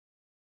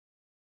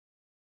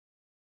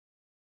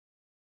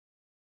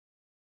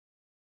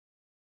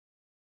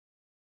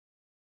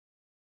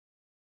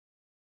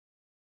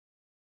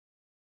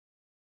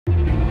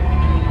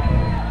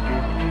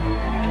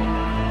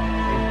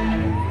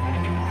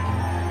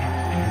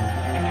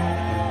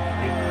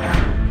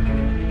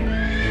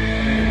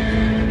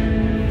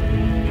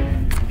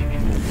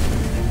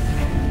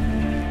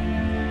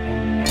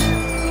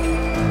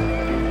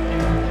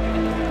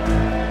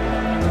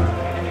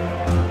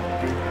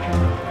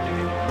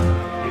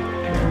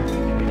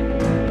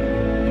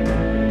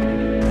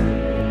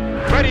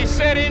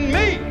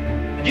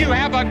you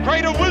have a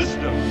greater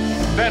wisdom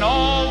than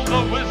all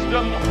the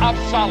wisdom of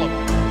Solomon.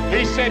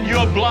 He said,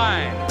 you're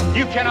blind.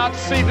 You cannot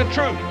see the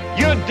truth.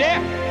 You're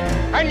deaf,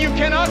 and you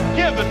cannot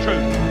hear the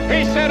truth.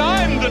 He said,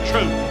 I'm the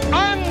truth.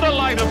 I'm the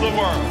light of the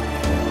world.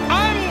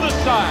 I'm the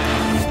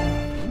sign.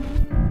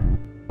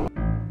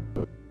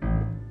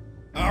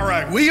 All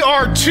right, we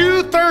are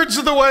 2/3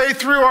 of the way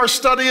through our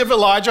study of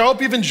Elijah. I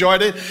hope you've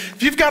enjoyed it.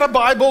 If you've got a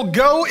Bible,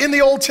 go in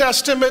the Old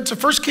Testament to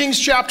 1 Kings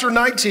chapter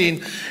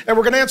 19, and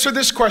we're going to answer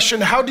this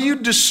question: how do you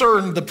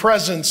discern the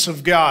presence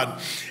of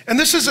God? And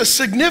this is a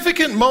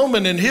significant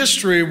moment in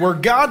history where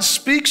God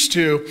speaks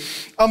to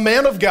a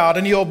man of God,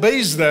 and he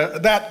obeys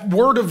that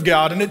word of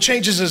God, and it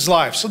changes his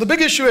life. So the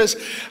big issue is,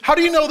 how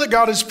do you know that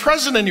God is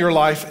present in your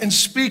life and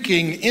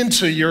speaking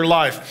into your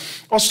life?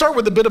 I'll start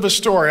with a bit of a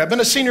story. I've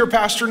been a senior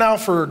pastor now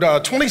for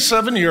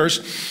 27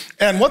 years,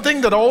 and one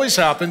thing that always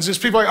happens is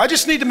people are like, I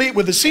just need to meet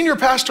with a senior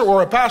pastor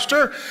or a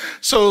pastor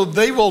so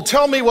they will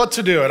tell me what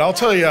to do. And I'll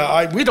tell you,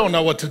 we don't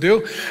know what to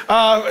do,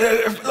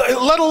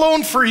 let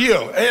alone for you.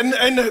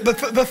 And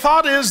the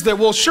thought is that,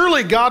 well,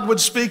 surely God would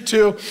speak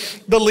to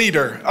the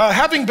leader.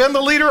 Having been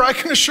the leader, I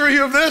can assure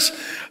you of this,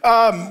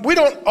 we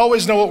don't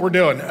always know what we're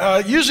doing.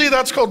 Usually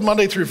that's called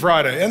Monday through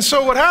Friday. And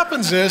so what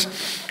happens is,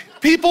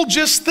 people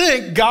just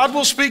think God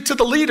will speak to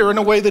the leader in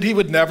a way that he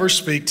would never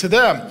speak to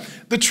them.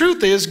 The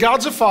truth is,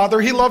 God's a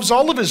father. He loves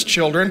all of his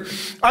children.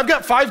 I've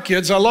got 5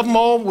 kids. I love them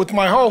all with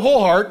my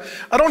whole heart.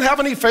 I don't have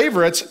any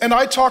favorites, and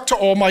I talk to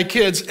all my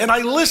kids, and I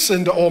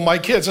listen to all my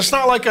kids. It's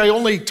not like I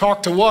only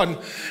talk to one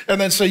and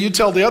then say, you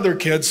tell the other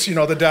kids, you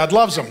know, that dad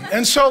loves them.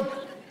 And so,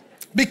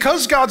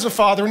 because God's a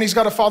father and he's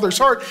got a father's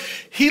heart,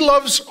 he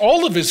loves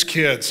all of his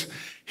kids.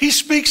 He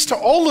speaks to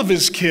all of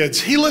his kids.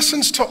 He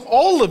listens to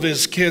all of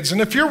his kids. And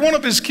if you're one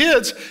of his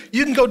kids,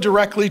 you can go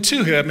directly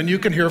to him and you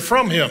can hear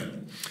from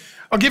him.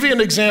 I'll give you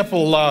an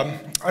example.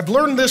 I've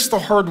learned this the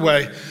hard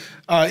way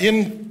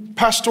in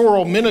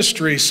pastoral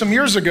ministry. Some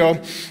years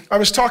ago, I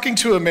was talking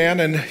to a man,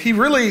 and he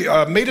really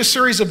made a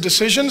series of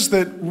decisions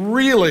that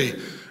really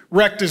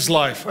wrecked his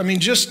life. I mean,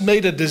 just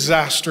made a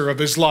disaster of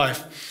his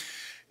life.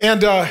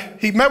 And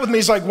he met with me.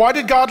 He's like, why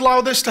did God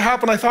allow this to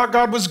happen? I thought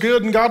God was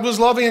good and God was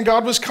loving and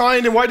God was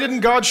kind. And why didn't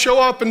God show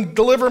up and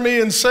deliver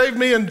me and save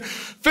me and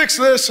fix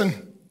this?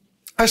 And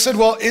I said,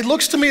 well, it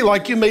looks to me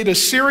like you made a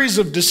series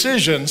of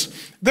decisions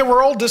that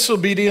were all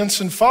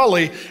disobedience and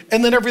folly,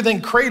 and then everything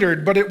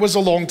cratered, but it was a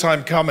long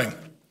time coming.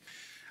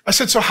 I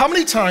said, so how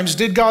many times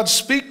did God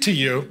speak to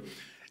you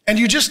and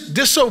you just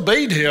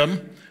disobeyed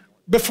him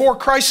before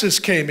crisis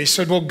came? He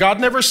said, well, God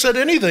never said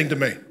anything to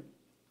me.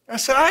 I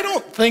said, I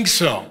don't think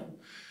so.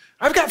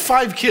 I've got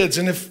 5 kids,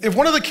 and if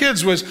one of the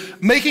kids was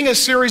making a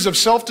series of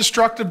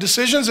self-destructive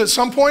decisions, at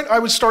some point, I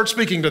would start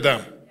speaking to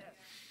them.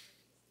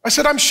 I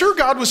said, I'm sure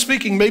God was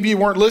speaking. Maybe you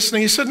weren't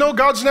listening. He said, no,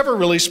 God's never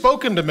really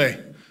spoken to me.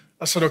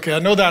 I said, okay, I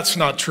know that's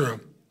not true.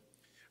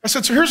 I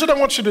said, so here's what I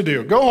want you to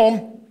do. Go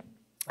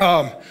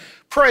home,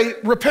 pray,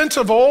 repent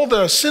of all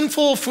the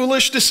sinful,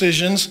 foolish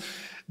decisions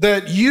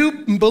that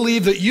you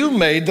believe that you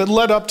made that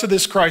led up to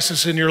this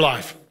crisis in your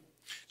life.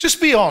 Just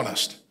be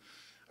honest.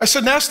 I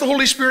said, and ask the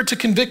Holy Spirit to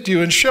convict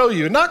you and show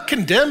you, not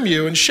condemn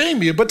you and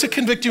shame you, but to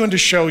convict you and to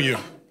show you.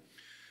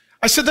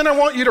 I said, then I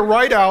want you to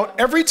write out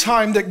every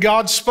time that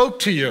God spoke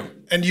to you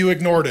and you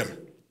ignored him.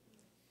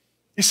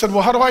 He said,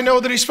 well, how do I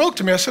know that he spoke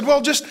to me? I said, well,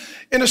 just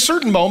in a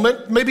certain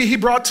moment, maybe he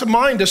brought to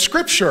mind a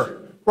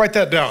scripture. Write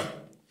that down.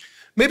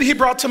 Maybe he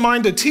brought to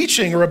mind a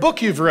teaching or a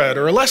book you've read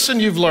or a lesson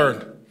you've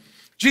learned.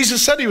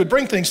 Jesus said he would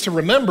bring things to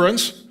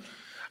remembrance.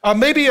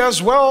 Maybe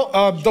as well,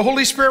 the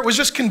Holy Spirit was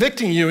just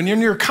convicting you, and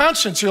in your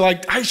conscience, you're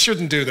like, I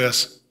shouldn't do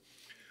this.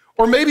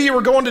 Or maybe you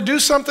were going to do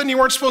something you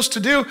weren't supposed to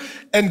do,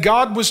 and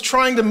God was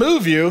trying to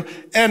move you,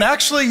 and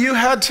actually you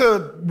had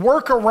to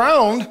work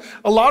around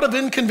a lot of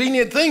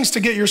inconvenient things to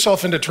get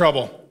yourself into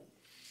trouble.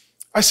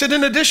 I said,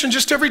 in addition,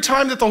 just every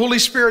time that the Holy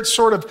Spirit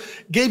sort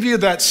of gave you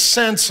that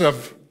sense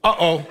of,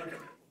 uh-oh,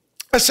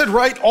 I said,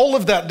 write all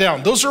of that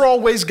down. Those are all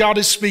ways God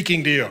is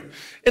speaking to you.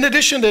 In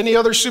addition to any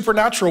other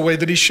supernatural way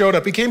that he showed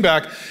up, he came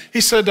back, he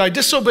said, I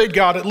disobeyed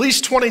God at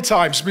least 20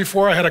 times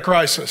before I had a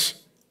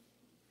crisis.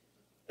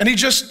 And he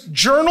just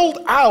journaled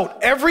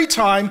out every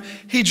time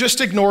he just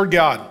ignored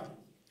God.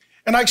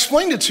 And I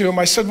explained it to him.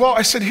 I said,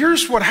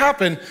 here's what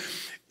happened.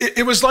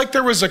 It was like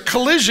there was a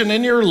collision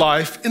in your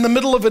life in the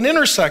middle of an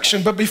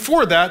intersection, but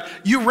before that,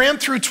 you ran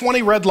through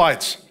 20 red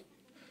lights.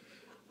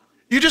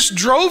 You just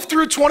drove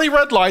through 20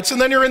 red lights,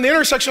 and then you're in the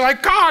intersection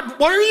like, God,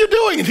 what are you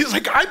doing? And he's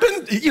like, I've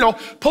been,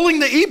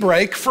 pulling the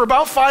e-brake for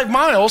about 5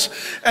 miles,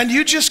 and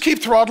you just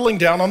keep throttling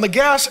down on the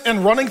gas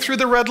and running through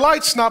the red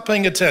lights, not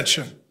paying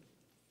attention.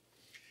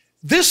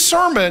 This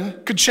sermon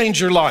could change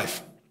your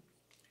life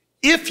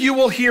if you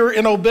will hear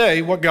and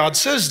obey what God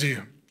says to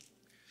you.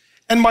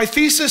 And my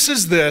thesis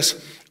is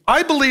this: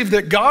 I believe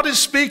that God is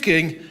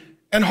speaking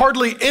and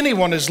hardly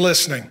anyone is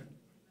listening,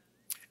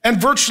 and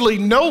virtually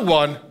no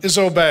one is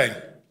obeying.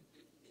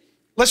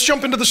 Let's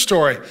jump into the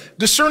story.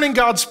 Discerning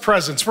God's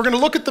presence. We're going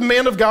to look at the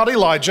man of God,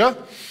 Elijah.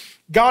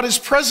 God is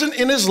present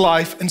in his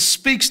life and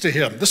speaks to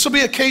him. This will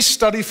be a case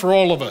study for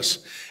all of us.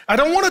 I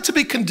don't want it to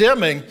be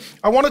condemning.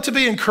 I want it to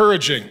be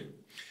encouraging.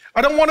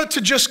 I don't want it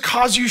to just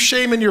cause you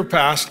shame in your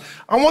past.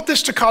 I want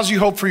this to cause you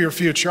hope for your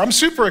future. I'm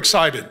super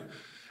excited.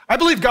 I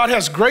believe God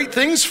has great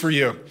things for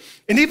you.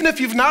 And even if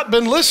you've not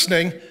been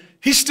listening,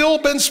 he's still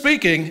been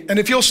speaking. And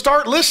if you'll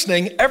start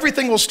listening,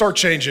 everything will start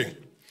changing.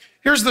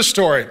 Here's the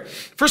story.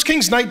 1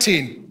 Kings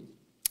 19.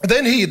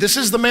 Then he, this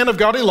is the man of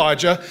God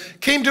Elijah,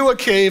 came to a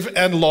cave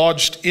and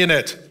lodged in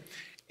it.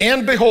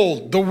 And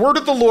behold, the word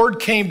of the Lord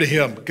came to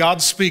him.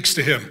 God speaks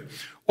to him.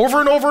 Over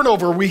and over and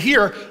over, we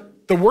hear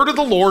the word of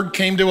the Lord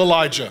came to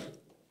Elijah.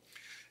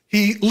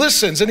 He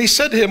listens and he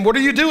said to him, what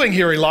are you doing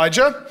here,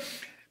 Elijah?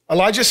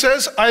 Elijah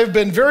says, I have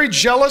been very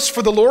jealous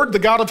for the Lord, the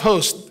God of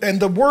hosts. And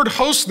the word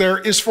host there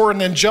is for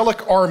an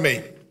angelic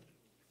army.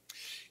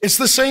 It's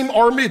the same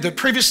army that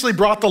previously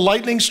brought the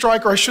lightning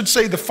strike, or I should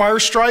say the fire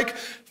strike,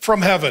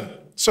 from heaven.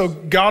 So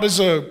God is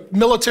a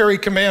military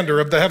commander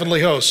of the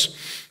heavenly hosts.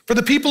 For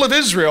the people of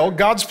Israel,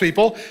 God's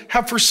people,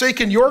 have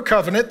forsaken your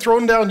covenant,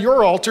 thrown down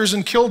your altars,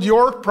 and killed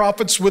your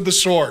prophets with the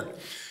sword.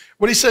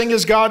 What he's saying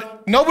is, God,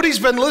 nobody's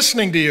been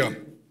listening to you,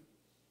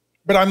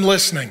 but I'm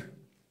listening.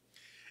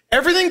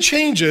 Everything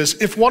changes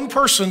if one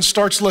person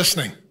starts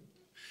listening.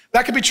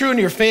 That could be true in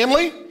your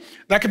family.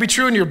 That could be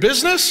true in your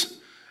business.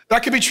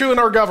 That could be true in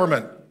our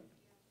government.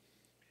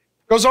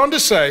 Goes on to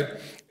say,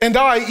 and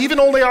I, even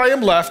only I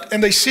am left,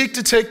 and they seek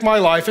to take my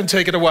life and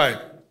take it away.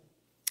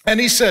 And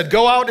he said,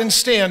 go out and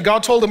stand.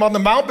 God told him on the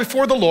mount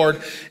before the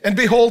Lord, and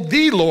behold,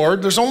 the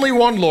Lord, there's only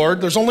one Lord,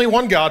 there's only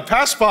one God,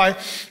 passed by,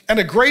 and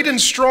a great and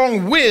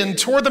strong wind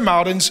tore the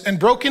mountains and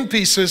broke in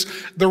pieces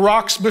the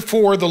rocks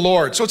before the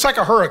Lord. So it's like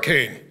a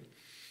hurricane.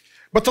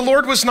 But the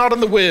Lord was not in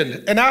the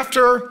wind. And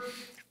after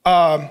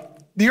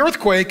the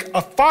earthquake,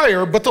 a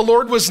fire, but the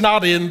Lord was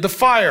not in the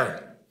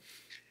fire.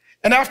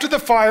 And after the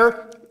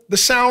fire, the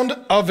sound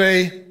of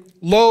a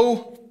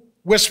low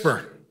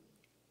whisper.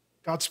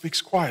 God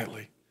speaks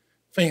quietly,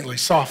 faintly,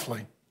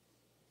 softly.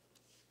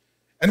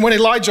 And when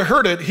Elijah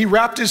heard it, he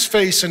wrapped his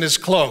face in his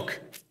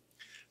cloak.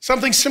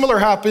 Something similar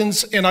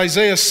happens in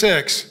Isaiah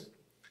 6.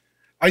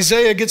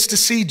 Isaiah gets to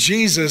see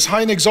Jesus,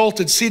 high and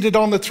exalted, seated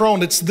on the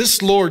throne. It's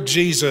this Lord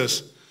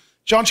Jesus.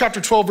 John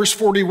chapter 12, verse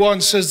 41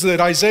 says that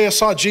Isaiah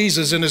saw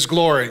Jesus in his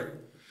glory.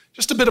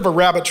 Just a bit of a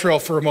rabbit trail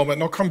for a moment,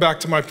 and I'll come back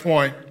to my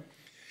point.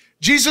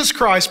 Jesus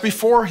Christ,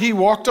 before he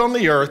walked on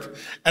the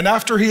earth and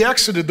after he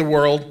exited the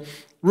world,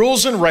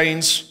 rules and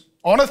reigns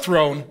on a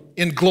throne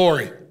in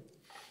glory.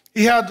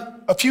 He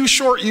had a few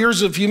short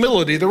years of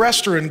humility, the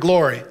rest are in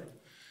glory.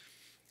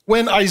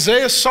 When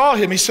Isaiah saw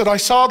him, he said, I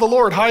saw the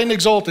Lord high and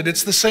exalted.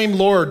 It's the same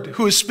Lord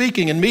who is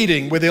speaking and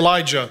meeting with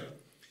Elijah.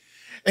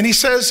 And he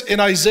says in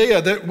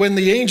Isaiah that when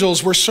the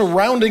angels were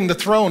surrounding the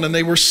throne and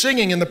they were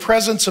singing in the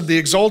presence of the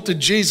exalted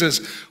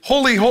Jesus,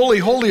 holy, holy,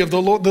 holy of the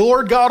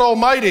Lord God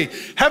Almighty,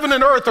 heaven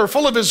and earth are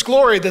full of his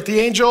glory, that the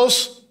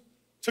angels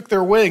took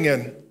their wing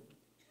and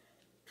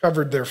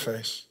covered their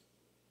face.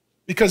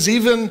 Because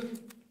even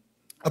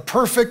a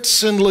perfect,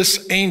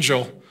 sinless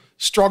angel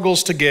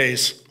struggles to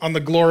gaze on the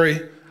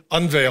glory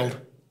unveiled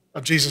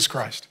of Jesus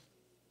Christ.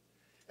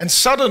 And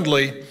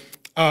suddenly,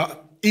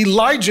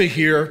 Elijah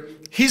here,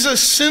 he's a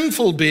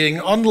sinful being,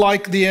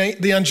 unlike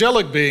the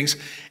angelic beings,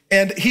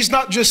 and he's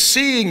not just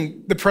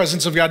seeing the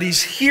presence of God,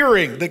 he's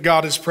hearing that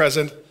God is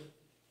present,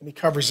 and he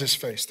covers his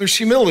face. There's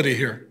humility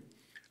here,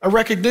 a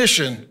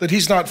recognition that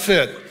he's not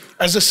fit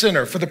as a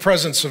sinner for the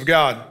presence of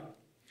God.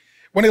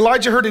 When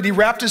Elijah heard it, he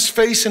wrapped his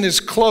face in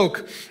his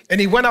cloak, and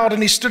he went out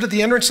and he stood at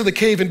the entrance of the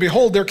cave, and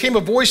behold, there came a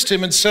voice to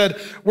him and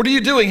said, what are you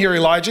doing here,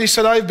 Elijah? He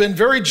said, I've been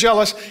very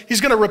jealous.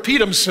 He's going to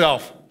repeat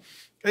himself.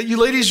 You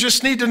ladies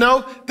just need to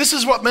know, this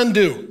is what men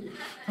do.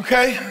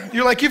 Okay?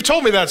 You're like, you've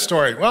told me that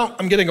story. Well,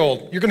 I'm getting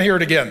old. You're going to hear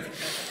it again.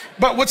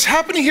 But what's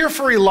happening here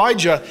for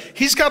Elijah,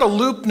 he's got a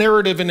loop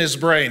narrative in his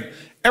brain.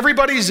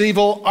 Everybody's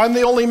evil. I'm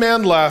the only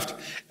man left.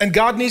 And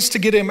God needs to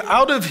get him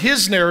out of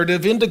his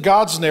narrative into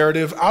God's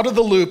narrative, out of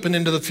the loop and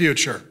into the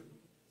future.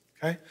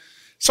 Okay?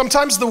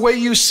 Sometimes the way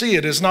you see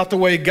it is not the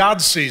way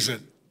God sees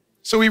it.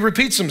 So he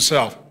repeats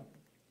himself.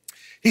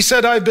 He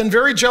said, I've been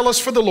very jealous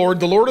for the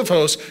Lord of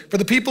hosts, for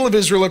the people of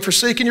Israel have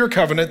forsaken your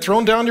covenant,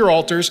 thrown down your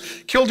altars,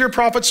 killed your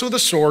prophets with a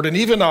sword, and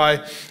even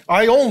I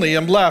only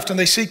am left, and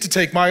they seek to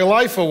take my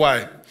life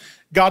away.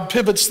 God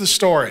pivots the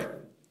story.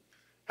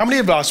 How many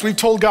of us, we've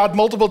told God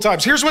multiple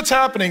times, here's what's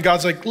happening.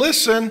 God's like,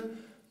 listen,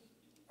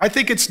 I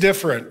think it's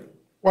different.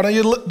 Why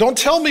don't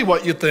tell me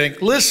what you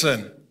think,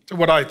 listen to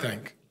what I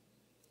think.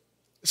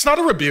 It's not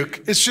a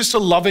rebuke, it's just a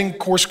loving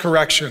course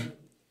correction.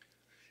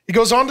 He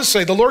goes on to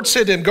say, the Lord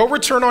said to him, go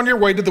return on your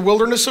way to the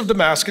wilderness of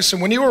Damascus,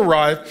 and when you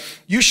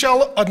arrive, you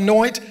shall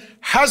anoint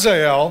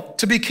Hazael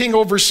to be king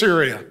over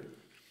Syria.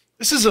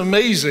 This is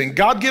amazing.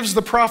 God gives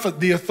the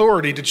prophet the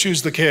authority to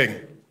choose the king.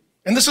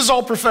 And this is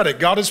all prophetic.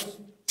 God is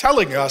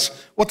telling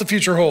us what the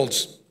future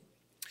holds.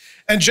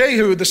 And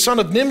Jehu, the son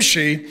of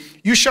Nimshi,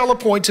 you shall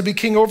appoint to be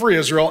king over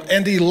Israel,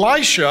 and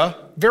Elisha,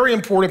 very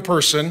important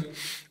person,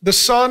 the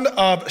son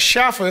of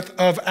Shaphat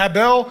of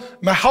Abel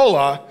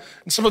Maholah.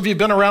 And some of you have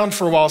been around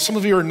for a while. Some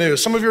of you are new.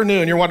 Some of you are new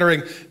and you're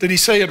wondering, did he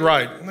say it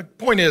right? And the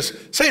point is,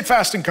 say it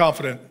fast and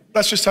confident.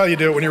 That's just how you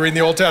do it when you're reading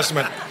the Old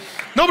Testament.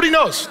 Nobody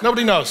knows.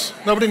 Nobody knows.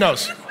 Nobody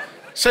knows.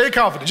 Say it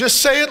confident.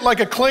 Just say it like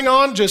a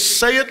Klingon. Just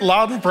say it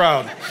loud and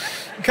proud.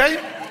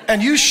 Okay?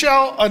 And you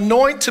shall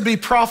anoint to be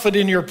prophet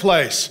in your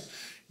place.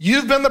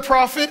 You've been the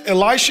prophet.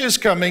 Elisha is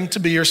coming to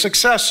be your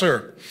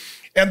successor.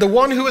 And the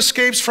one who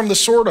escapes from the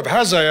sword of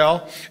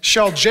Hazael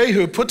shall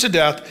Jehu put to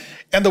death.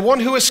 And the one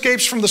who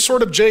escapes from the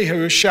sword of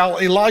Jehu shall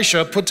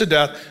Elisha put to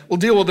death. We'll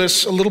deal with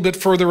this a little bit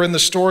further in the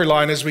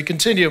storyline as we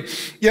continue.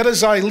 Yet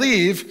as I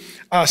leave,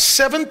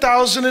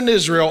 7,000 in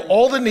Israel,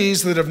 all the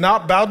knees that have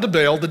not bowed to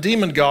Baal, the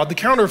demon god, the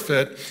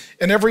counterfeit,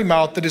 and every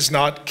mouth that has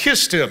not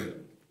kissed him.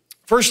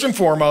 First and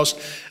foremost,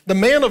 the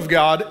man of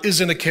God is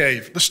in a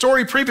cave. The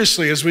story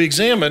previously, as we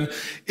examined,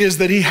 is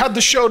that he had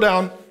the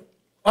showdown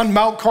on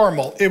Mount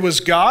Carmel. It was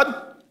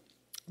God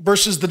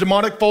versus the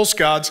demonic false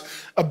gods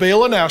of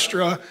Baal and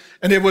Ashtoreth,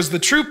 and it was the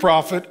true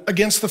prophet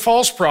against the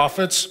false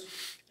prophets,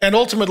 and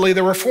ultimately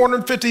there were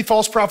 450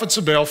 false prophets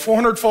of Baal,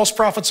 400 false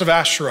prophets of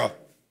Ashtoreth.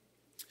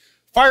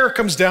 Fire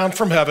comes down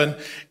from heaven.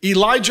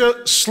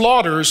 Elijah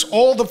slaughters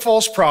all the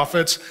false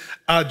prophets.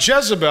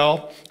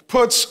 Jezebel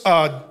puts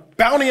a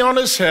bounty on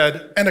his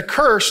head and a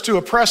curse to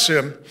oppress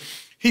him.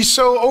 He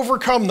so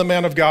overcome the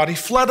man of God. He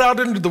fled out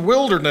into the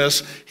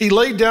wilderness. He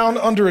laid down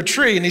under a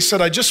tree and he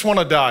said, I just want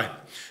to die.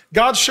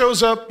 God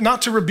shows up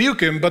not to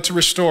rebuke him, but to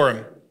restore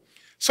him.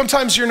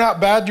 Sometimes you're not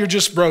bad, you're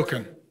just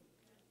broken.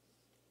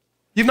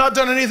 You've not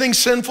done anything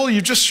sinful,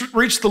 you've just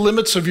reached the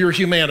limits of your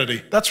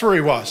humanity. That's where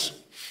he was.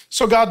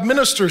 So God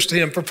ministers to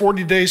him for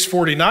 40 days,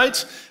 40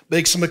 nights,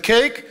 bakes him a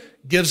cake,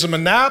 gives him a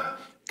nap,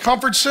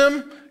 comforts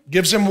him,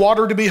 gives him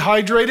water to be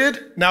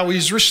hydrated. Now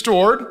he's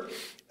restored.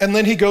 And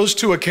then he goes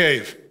to a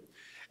cave.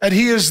 And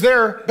he is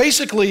there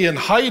basically in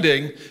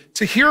hiding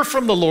to hear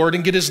from the Lord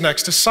and get his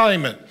next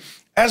assignment.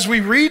 As we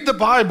read the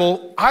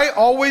Bible, I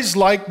always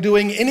like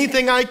doing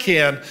anything I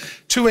can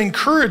to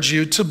encourage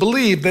you to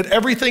believe that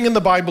everything in the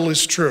Bible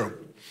is true.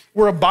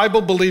 We're a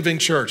Bible-believing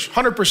church,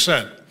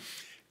 100%.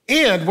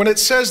 And when it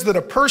says that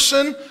a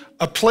person,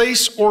 a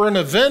place, or an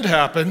event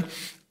happened,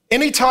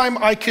 anytime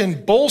I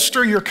can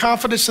bolster your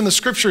confidence in the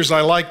scriptures,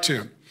 I like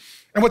to.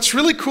 And what's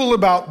really cool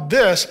about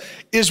this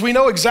is we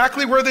know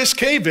exactly where this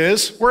cave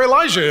is, where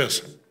Elijah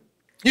is.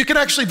 You can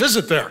actually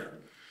visit there.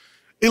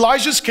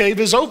 Elijah's cave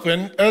is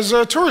open as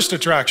a tourist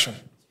attraction.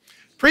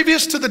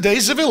 Previous to the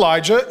days of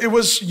Elijah, it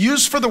was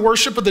used for the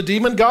worship of the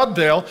demon god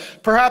Baal,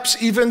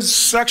 perhaps even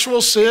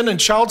sexual sin and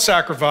child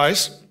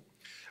sacrifice.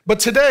 But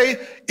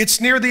today,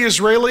 it's near the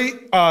Israeli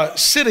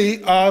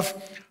city of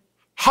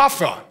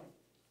Haifa.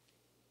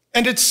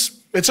 And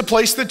it's a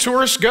place that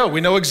tourists go.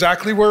 We know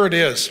exactly where it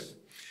is.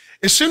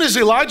 As soon as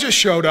Elijah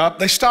showed up,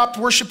 they stopped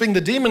worshiping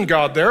the demon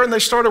god there and they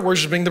started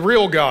worshiping the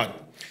real God.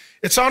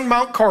 It's on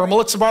Mount Carmel.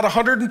 It's about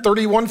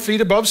 131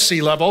 feet above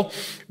sea level.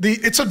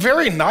 It's a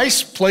very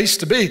nice place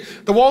to be.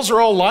 The walls are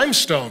all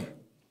limestone.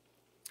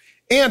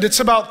 And it's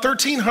about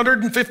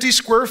 1,350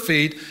 square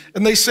feet.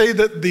 And they say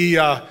that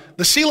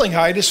the ceiling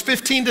height is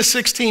 15 to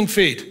 16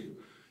 feet.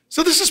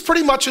 So this is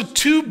pretty much a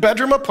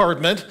 2-bedroom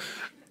apartment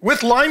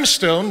with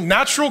limestone,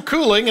 natural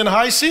cooling, and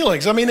high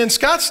ceilings. I mean, in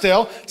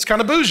Scottsdale, it's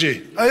kind of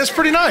bougie. It's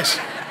pretty nice.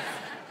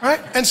 Right?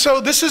 And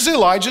so this is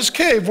Elijah's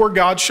cave where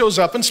God shows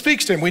up and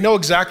speaks to him. We know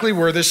exactly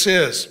where this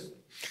is.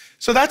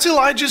 So that's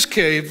Elijah's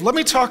cave. Let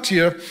me talk to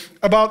you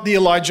about the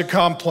Elijah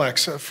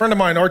complex. A friend of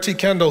mine, R.T.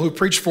 Kendall, who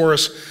preached for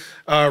us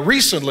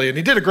recently, and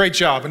he did a great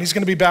job, and he's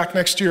going to be back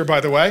next year, by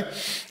the way,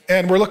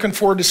 and we're looking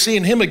forward to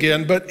seeing him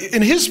again. But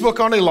in his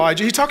book on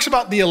Elijah, he talks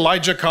about the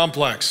Elijah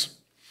complex.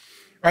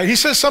 Right? He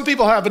says some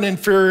people have an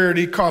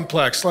inferiority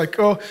complex, like,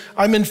 oh,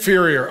 I'm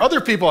inferior.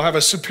 Other people have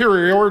a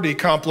superiority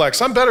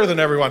complex. I'm better than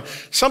everyone.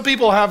 Some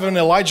people have an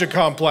Elijah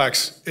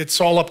complex. It's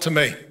all up to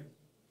me.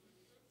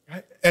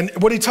 Right? And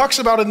what he talks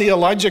about in the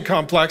Elijah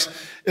complex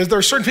is there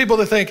are certain people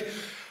that think,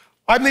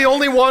 I'm the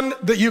only one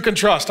that you can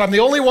trust. I'm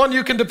the only one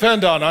you can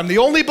depend on. I'm the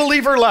only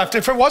believer left.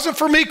 If it wasn't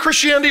for me,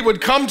 Christianity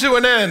would come to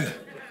an end.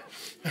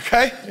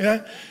 Okay?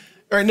 Yeah.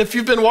 And if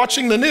you've been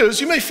watching the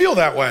news, you may feel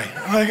that way.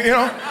 Like, you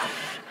know,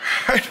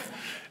 right?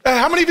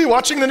 How many of you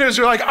watching the news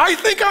are like, I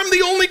think I'm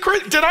the only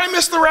Christian. Did I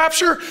miss the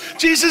rapture?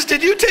 Jesus,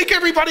 did you take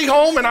everybody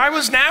home and I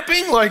was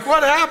napping? Like,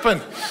 what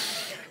happened?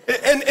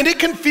 And it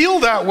can feel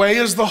that way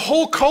as the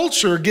whole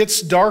culture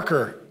gets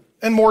darker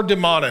and more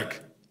demonic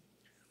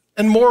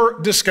and more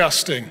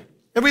disgusting.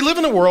 And we live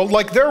in a world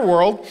like their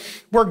world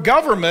where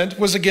government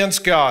was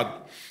against God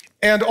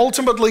and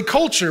ultimately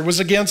culture was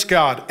against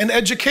God and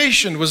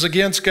education was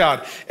against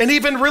God and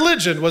even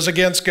religion was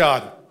against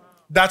God.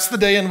 That's the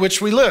day in which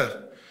we live.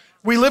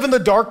 We live in the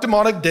dark,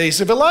 demonic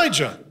days of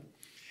Elijah.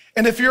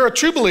 And if you're a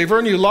true believer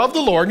and you love the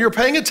Lord and you're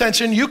paying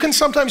attention, you can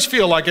sometimes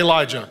feel like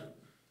Elijah.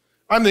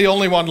 I'm the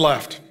only one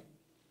left.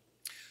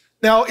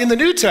 Now, in the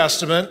New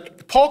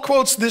Testament, Paul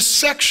quotes this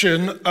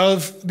section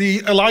of the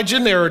Elijah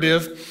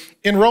narrative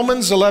in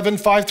Romans 11,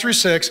 5 through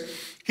 6.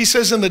 He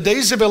says, in the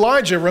days of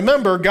Elijah,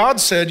 remember, God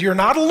said, you're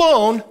not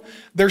alone.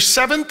 There's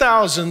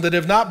 7,000 that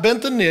have not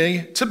bent the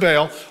knee to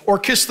Baal or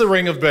kissed the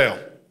ring of Baal,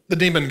 the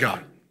demon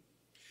god.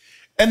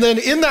 And then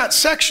in that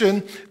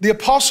section, the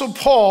Apostle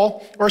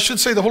Paul, or I should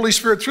say the Holy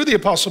Spirit through the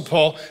Apostle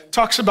Paul,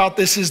 talks about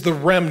this as the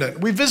remnant.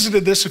 We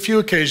visited this a few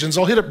occasions.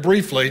 I'll hit it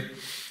briefly.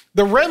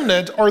 The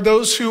remnant are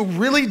those who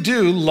really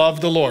do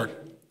love the Lord.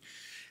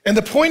 And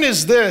the point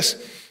is this,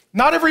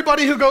 not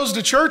everybody who goes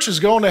to church is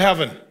going to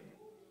heaven.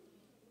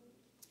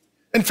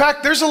 In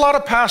fact, there's a lot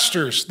of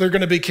pastors they're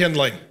going to be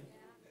kindling.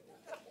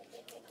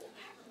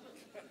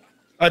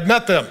 I've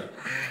met them.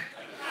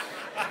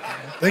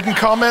 They can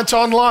comment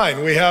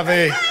online. We have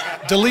a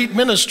delete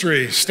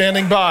ministry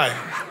standing by.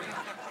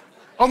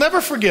 I'll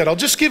never forget. I'll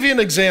just give you an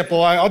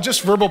example. I'll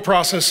just verbal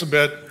process a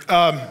bit.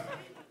 I'll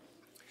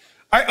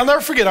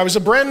never forget. I was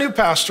a brand new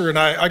pastor, and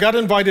I got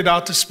invited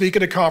out to speak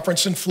at a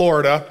conference in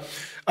Florida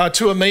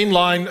to a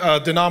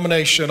mainline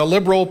denomination, a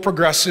liberal,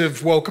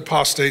 progressive, woke,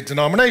 apostate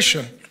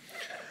denomination.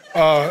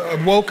 A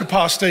woke,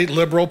 apostate,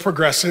 liberal,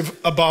 progressive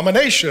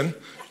abomination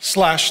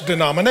 /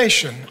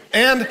 denomination.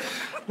 And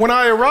when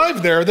I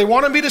arrived there, they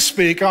wanted me to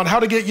speak on how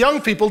to get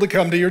young people to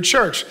come to your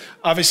church.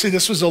 Obviously,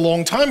 this was a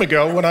long time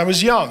ago when I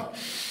was young.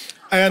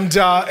 And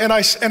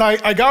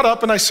I got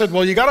up and I said,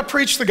 well, you got to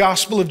preach the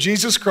gospel of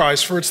Jesus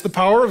Christ, for it's the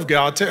power of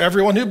God to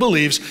everyone who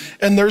believes,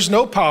 and there's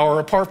no power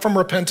apart from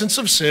repentance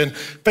of sin,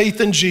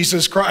 faith in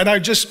Jesus Christ. And I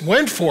just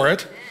went for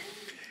it.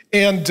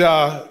 And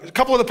a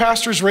couple of the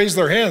pastors raised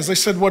their hands. They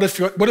said, what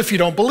if you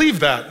don't believe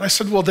that? And I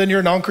said, well, then you're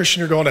a non-Christian,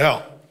 you're going to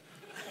hell.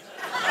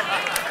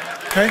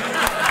 Okay?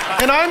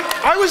 And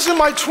I was in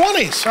my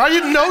 20s. I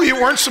didn't know you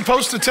weren't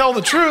supposed to tell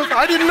the truth.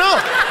 I didn't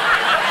know.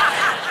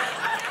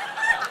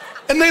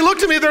 And they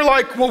looked at me, they're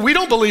like, well, we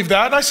don't believe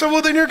that. And I said,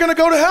 well, then you're going to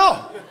go to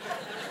hell.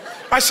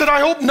 I said, I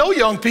hope no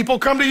young people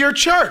come to your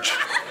church.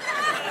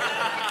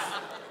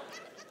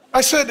 I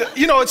said,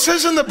 you know, it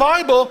says in the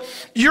Bible,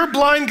 you're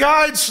blind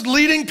guides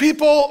leading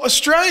people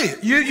astray.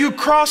 You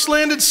cross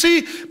land and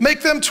sea,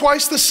 make them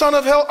twice the son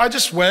of hell. I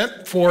just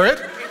went for it.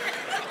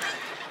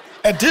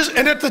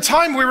 And at the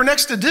time, we were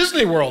next to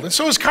Disney World. And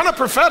so it was kind of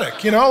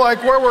prophetic, you know,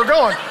 like where we're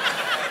going.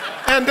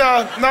 And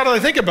now that I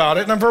think about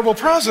it, and I'm verbal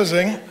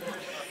processing.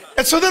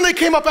 And so then they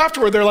came up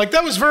afterward. They're like,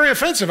 that was very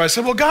offensive. I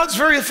said, well, God's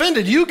very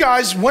offended. You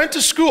guys went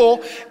to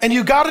school and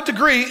you got a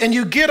degree and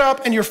you get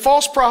up and you're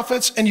false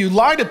prophets and you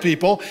lie to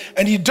people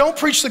and you don't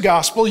preach the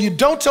gospel. You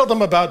don't tell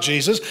them about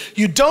Jesus.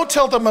 You don't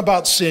tell them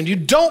about sin. You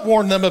don't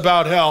warn them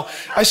about hell.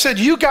 I said,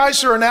 you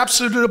guys are an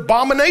absolute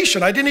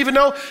abomination. I didn't even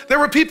know there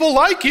were people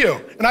like you.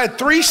 And I had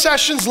 3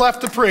 sessions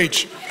left to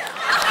preach.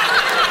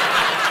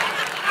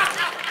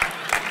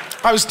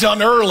 I was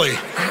done early.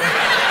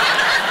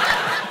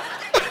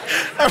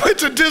 I went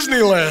to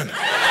Disneyland.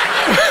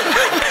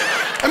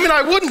 I mean,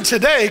 I wouldn't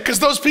today because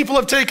those people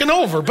have taken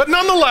over. But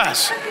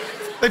nonetheless,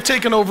 they've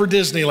taken over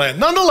Disneyland.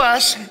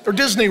 Nonetheless, or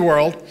Disney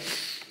World.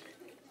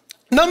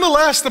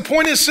 Nonetheless, the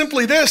point is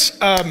simply this.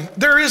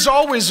 There is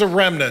always a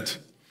remnant.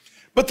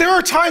 But there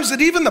are times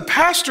that even the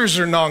pastors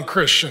are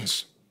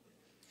non-Christians.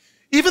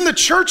 Even the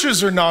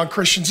churches are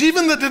non-Christians.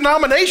 Even the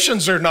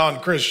denominations are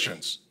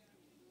non-Christians.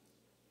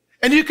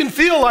 And you can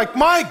feel like,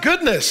 my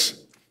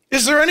goodness,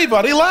 is there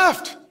anybody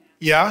left?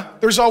 Yeah,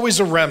 there's always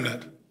a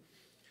remnant.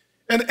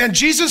 And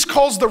Jesus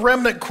calls the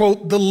remnant,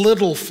 quote, the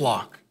little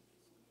flock.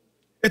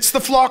 It's the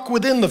flock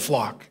within the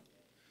flock.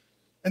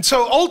 And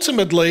so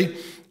ultimately,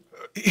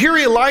 here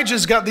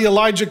Elijah's got the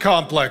Elijah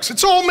complex.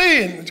 It's all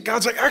me. And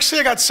God's like,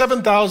 actually, I got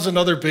 7,000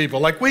 other people.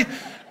 Like we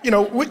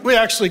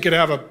actually could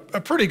have a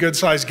pretty good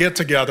sized get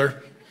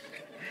together.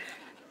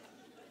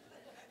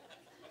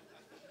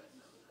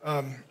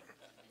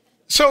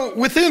 So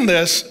within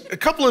this, a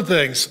couple of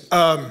things.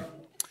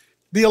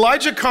 The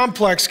Elijah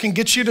complex can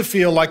get you to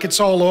feel like it's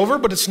all over,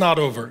 but it's not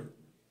over.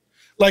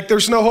 Like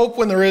there's no hope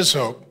when there is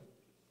hope.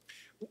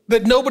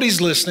 That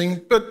nobody's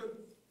listening, but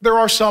there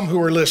are some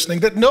who are listening.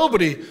 That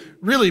nobody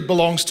really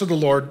belongs to the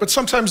Lord, but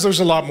sometimes there's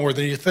a lot more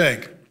than you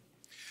think.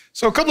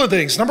 So a couple of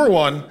things. Number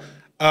one,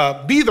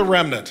 be the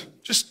remnant.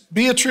 Just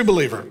be a true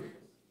believer.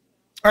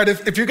 All right,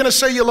 if you're going to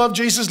say you love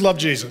Jesus, love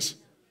Jesus.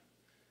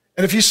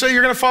 And if you say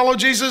you're going to follow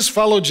Jesus,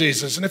 follow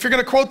Jesus. And if you're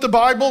going to quote the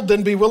Bible,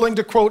 then be willing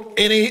to quote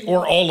any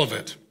or all of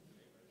it.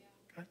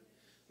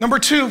 Number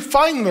two,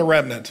 find the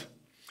remnant.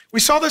 We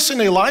saw this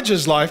in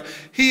Elijah's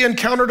life. He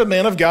encountered a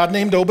man of God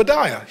named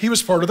Obadiah. He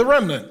was part of the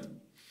remnant.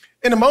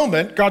 In a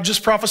moment, God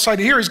just prophesied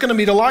here he's going to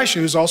meet Elisha,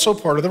 who's also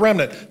part of the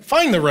remnant.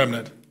 Find the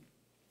remnant.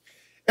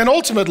 And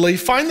ultimately,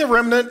 find the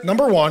remnant,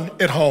 number one,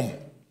 at home.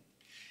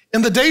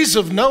 In the days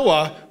of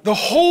Noah, the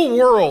whole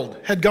world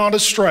had gone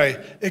astray,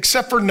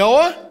 except for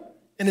Noah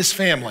and his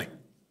family.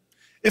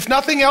 If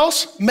nothing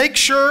else, make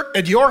sure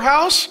at your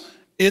house,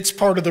 it's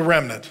part of the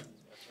remnant.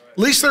 At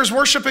least there's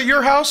worship at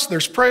your house,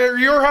 there's prayer at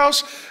your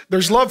house,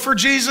 there's love for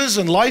Jesus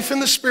and life in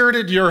the Spirit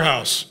at your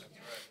house.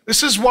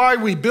 This is why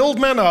we build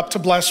men up to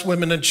bless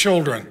women and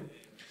children.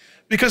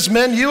 Because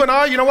men, you and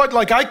I, you know what,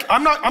 like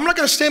I'm not going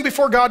to stand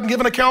before God and give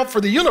an account for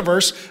the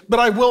universe, but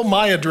I will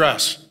my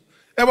address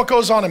and what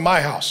goes on in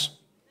my house.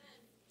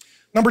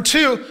 Number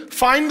two,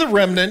 find the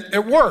remnant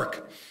at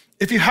work.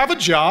 If you have a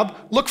job,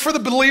 look for the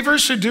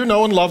believers who do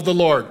know and love the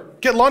Lord.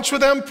 Get lunch with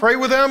them, pray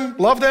with them,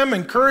 love them,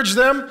 encourage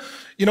them.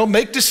 You know,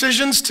 make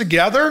decisions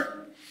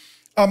together.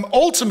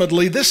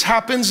 Ultimately, this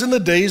happens in the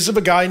days of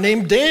a guy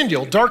named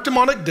Daniel, dark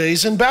demonic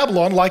days in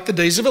Babylon, like the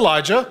days of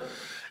Elijah.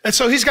 And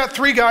so he's got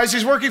three guys.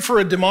 He's working for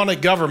a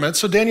demonic government.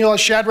 So Daniel has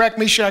Shadrach,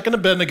 Meshach, and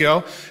Abednego.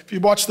 If you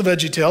watch the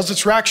VeggieTales,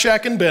 it's Rack,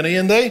 Shack, and Benny.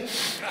 And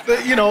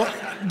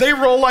they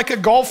roll like a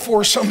golf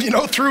foursome,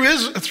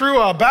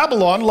 through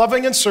Babylon,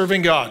 loving and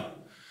serving God.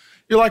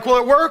 You're like, well,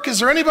 at work, is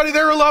there anybody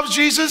there who loves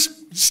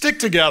Jesus? Stick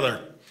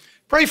together.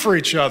 Pray for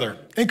each other.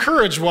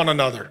 Encourage one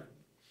another.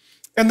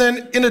 And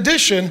then, in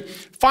addition,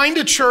 find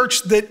a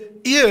church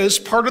that is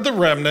part of the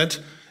remnant.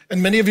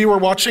 And many of you are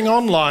watching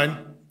online.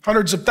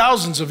 Hundreds of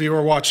thousands of you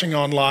are watching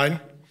online.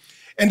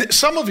 And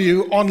some of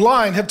you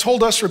online have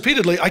told us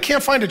repeatedly, I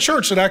can't find a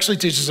church that actually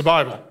teaches the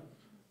Bible.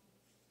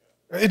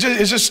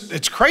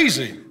 It's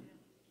crazy.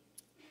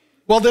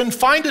 Well, then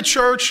find a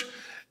church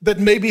that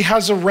maybe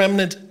has a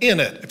remnant in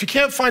it. If you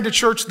can't find a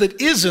church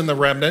that is in the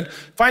remnant,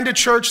 find a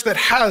church that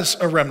has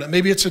a remnant.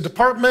 Maybe it's a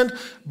department,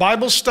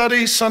 Bible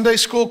study, Sunday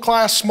school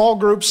class, small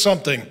group,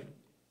 something.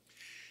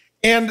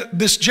 And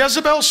this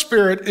Jezebel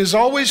spirit is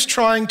always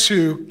trying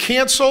to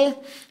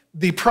cancel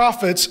the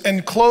prophets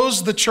and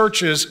close the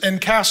churches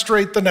and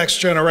castrate the next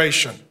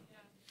generation.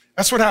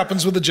 That's what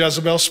happens with the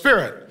Jezebel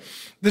spirit.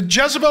 The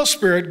Jezebel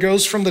spirit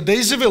goes from the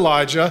days of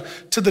Elijah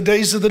to the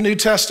days of the New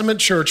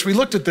Testament church. We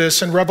looked at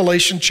this in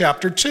Revelation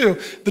chapter 2,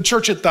 the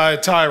church at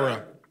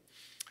Thyatira.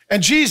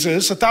 And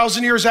Jesus,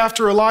 1,000 years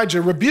after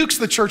Elijah, rebukes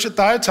the church at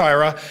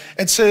Thyatira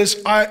and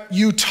says,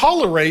 you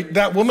tolerate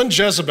that woman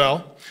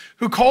Jezebel,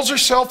 who calls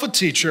herself a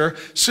teacher,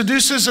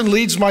 seduces and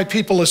leads my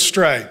people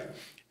astray.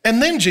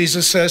 And then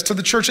Jesus says to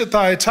the church at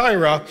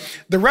Thyatira,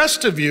 the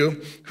rest of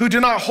you who do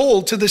not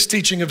hold to this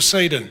teaching of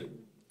Satan.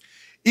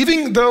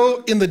 Even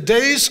though in the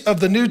days of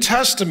the New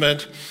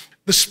Testament,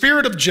 the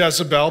spirit of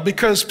Jezebel,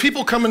 because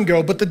people come and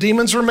go, but the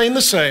demons remain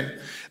the same.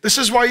 This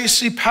is why you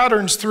see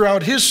patterns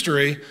throughout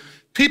history.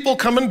 People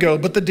come and go,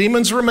 but the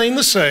demons remain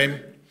the same.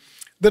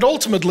 That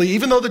ultimately,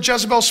 even though the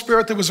Jezebel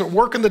spirit that was at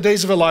work in the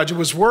days of Elijah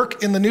was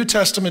work in the New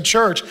Testament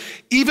church,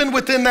 even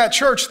within that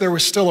church, there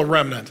was still a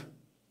remnant.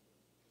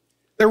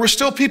 There were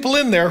still people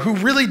in there who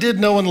really did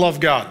know and love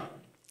God.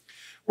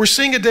 We're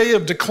seeing a day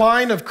of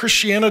decline of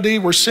Christianity.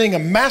 We're seeing a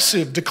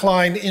massive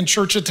decline in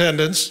church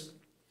attendance.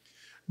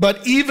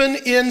 But even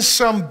in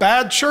some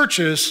bad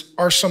churches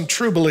are some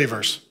true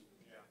believers.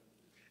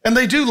 And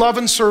they do love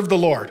and serve the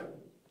Lord.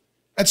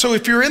 And so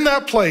if you're in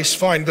that place,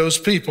 find those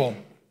people.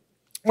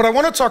 What I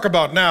want to talk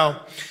about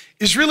now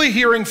is really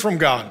hearing from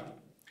God.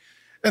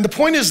 And the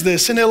point is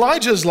this, in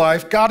Elijah's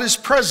life, God is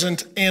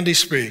present and he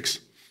speaks.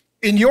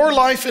 In your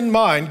life and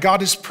mine,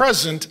 God is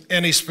present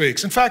and he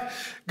speaks. In fact,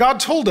 God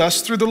told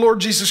us through the Lord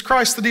Jesus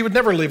Christ that he would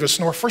never leave us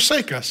nor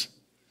forsake us.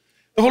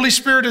 The Holy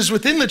Spirit is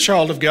within the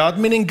child of God,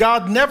 meaning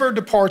God never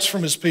departs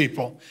from his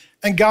people.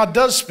 And God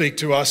does speak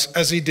to us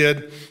as he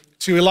did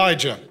to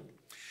Elijah.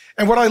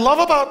 And what I love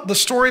about the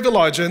story of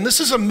Elijah, and this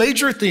is a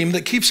major theme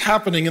that keeps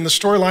happening in the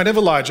storyline of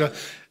Elijah,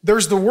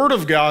 there's the word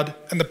of God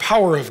and the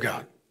power of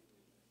God.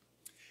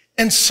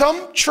 And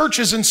some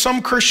churches and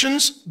some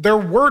Christians, they're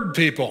word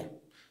people.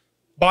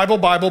 Bible,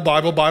 Bible,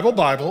 Bible, Bible,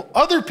 Bible.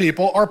 Other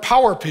people are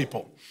power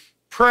people.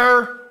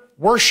 Prayer,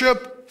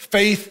 worship,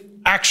 faith,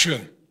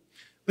 action.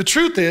 The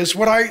truth is,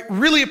 what I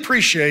really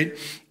appreciate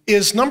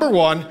is, number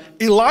one,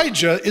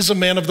 Elijah is a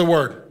man of the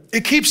word.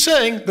 It keeps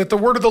saying that the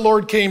word of the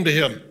Lord came to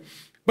him.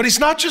 But he's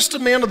not just a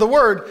man of the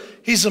word,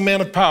 he's a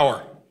man of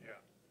power.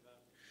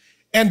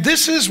 And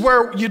this is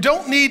where you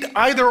don't need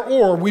either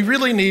or, we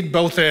really need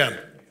both and.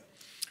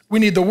 We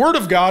need the word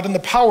of God and the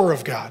power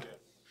of God.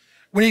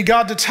 We need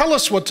God to tell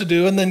us what to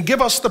do and then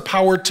give us the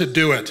power to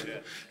do it.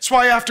 That's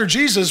why after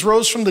Jesus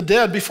rose from the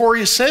dead, before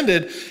he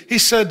ascended, he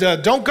said,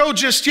 don't go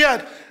just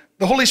yet.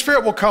 The Holy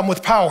Spirit will come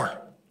with power.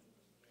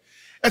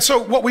 And so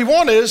what we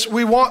want is,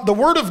 we want the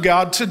word of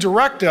God to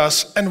direct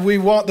us, and we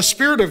want the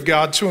Spirit of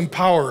God to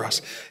empower us.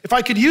 If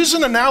I could use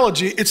an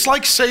analogy, it's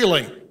like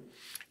sailing.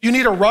 You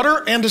need a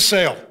rudder and a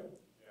sail.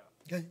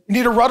 Okay? You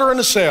need a rudder and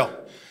a sail.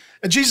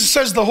 And Jesus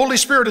says the Holy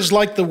Spirit is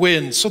like the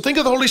wind. So think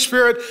of the Holy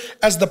Spirit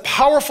as the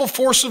powerful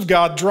force of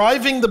God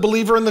driving the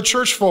believer in the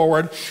church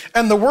forward,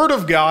 and the word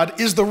of God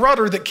is the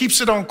rudder that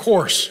keeps it on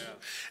course.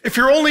 If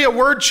you're only a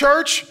word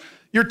church,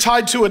 you're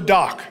tied to a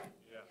dock.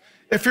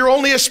 If you're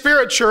only a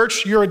spirit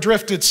church, you're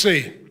adrift at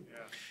sea.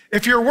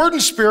 If you're a word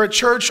and spirit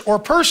church or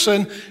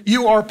person,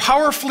 you are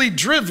powerfully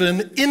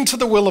driven into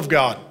the will of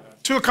God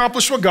to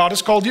accomplish what God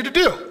has called you to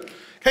do.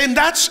 Okay, and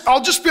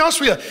I'll just be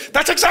honest with you,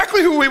 that's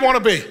exactly who we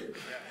want to be.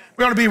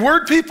 We want to be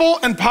word people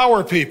and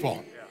power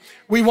people.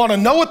 We want to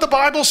know what the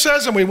Bible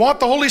says, and we want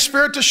the Holy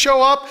Spirit to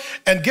show up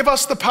and give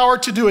us the power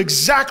to do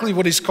exactly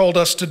what he's called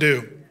us to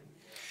do.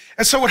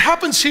 And so what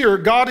happens here,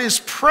 God is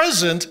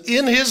present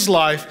in his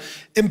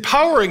life,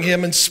 empowering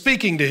him and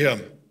speaking to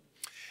him.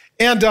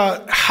 And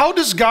how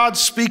does God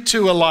speak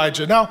to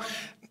Elijah? Now,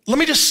 let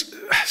me just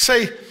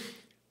say,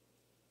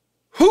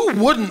 who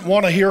wouldn't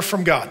want to hear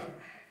from God?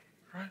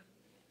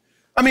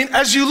 I mean,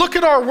 as you look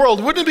at our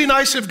world, wouldn't it be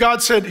nice if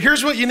God said,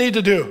 here's what you need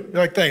to do?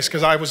 You're like, thanks,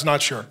 because I was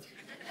not sure.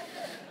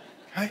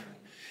 Okay?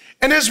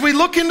 And as we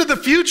look into the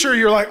future,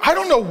 you're like, I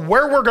don't know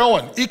where we're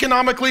going,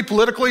 economically,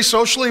 politically,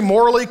 socially,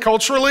 morally,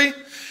 culturally.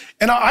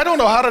 And I don't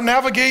know how to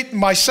navigate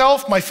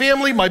myself, my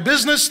family, my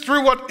business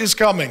through what is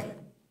coming.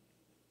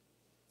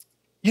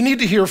 You need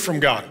to hear from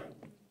God.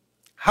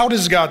 How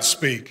does God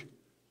speak?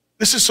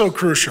 This is so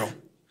crucial.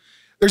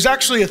 There's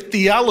actually a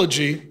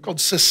theology called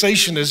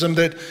cessationism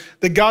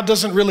that God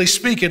doesn't really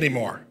speak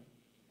anymore.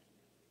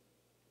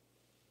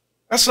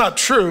 That's not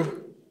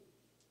true,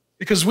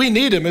 because we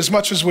need him as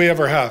much as we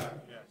ever have.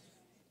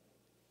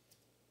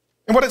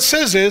 And what it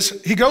says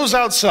is, he goes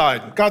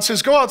outside. God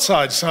says, go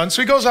outside, son.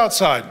 So he goes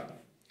outside.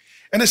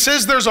 And it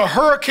says there's a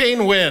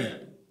hurricane wind.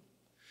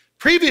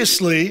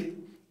 Previously,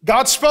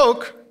 God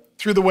spoke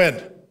through the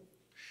wind.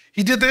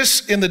 He did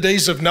this in the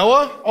days of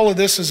Noah. All of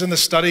this is in the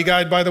study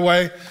guide, by the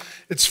way.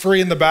 It's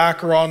free in the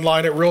back or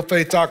online at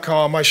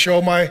realfaith.com. I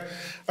show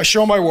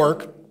my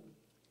work.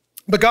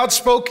 But God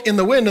spoke in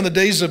the wind in the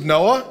days of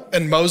Noah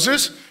and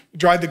Moses. He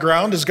dried the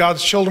ground as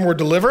God's children were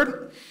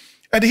delivered.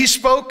 And he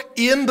spoke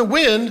in the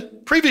wind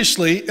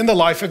previously in the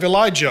life of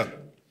Elijah.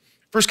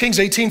 1 Kings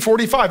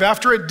 18:45,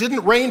 after it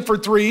didn't rain for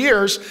 3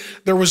 years,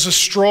 there was a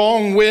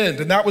strong wind,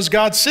 and that was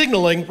God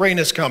signaling rain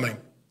is coming.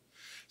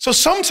 So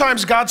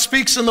sometimes God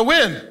speaks in the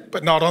wind,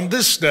 but not on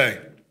this day.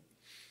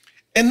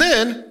 And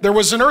then there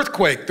was an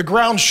earthquake, the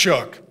ground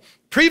shook.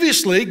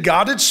 Previously,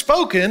 God had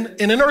spoken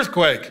in an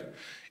earthquake.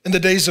 In the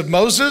days of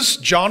Moses,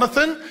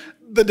 Jonathan,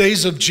 the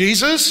days of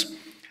Jesus,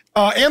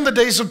 and the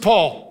days of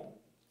Paul.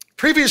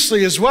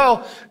 Previously as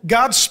well,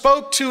 God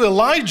spoke to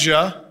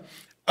Elijah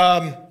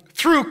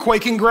through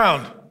quaking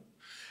ground.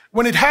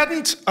 When it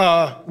hadn't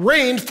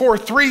rained for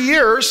 3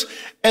 years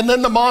and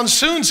then the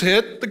monsoons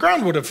hit, the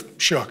ground would have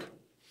shook.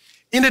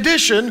 In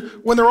addition,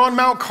 when they're on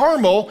Mount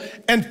Carmel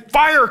and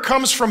fire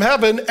comes from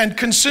heaven and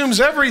consumes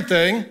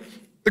everything,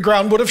 the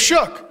ground would have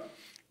shook.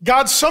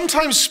 God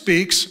sometimes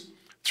speaks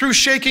through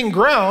shaking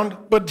ground,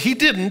 but he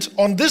didn't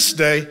on this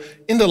day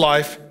in the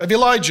life of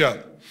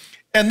Elijah.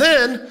 And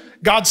then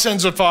God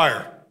sends a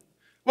fire.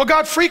 Well,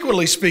 God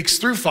frequently speaks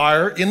through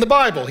fire in the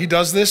Bible. He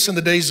does this in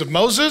the days of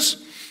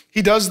Moses.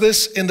 He does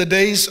this in the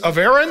days of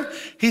Aaron.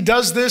 He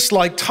does this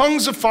like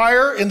tongues of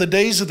fire in the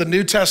days of the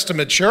New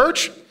Testament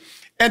church.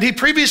 And he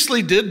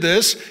previously did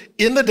this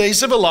in the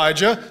days of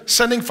Elijah,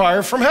 sending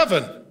fire from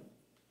heaven.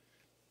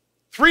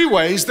 3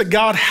 ways that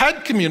God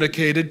had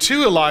communicated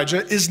to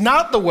Elijah is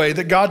not the way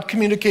that God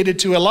communicated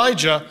to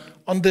Elijah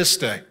on this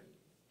day.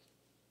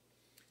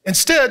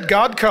 Instead,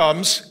 God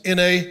comes in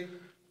a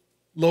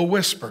low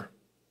whisper.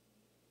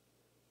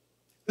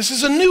 This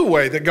is a new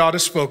way that God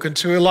has spoken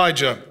to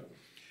Elijah.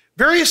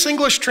 Various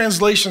English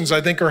translations,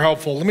 I think, are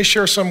helpful. Let me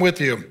share some with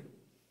you.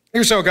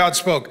 Here's how God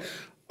spoke.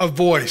 A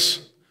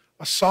voice,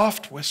 a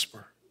soft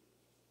whisper,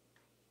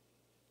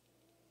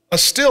 a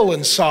still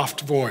and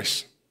soft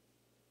voice,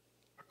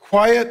 a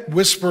quiet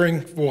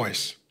whispering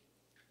voice,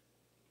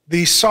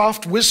 the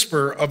soft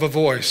whisper of a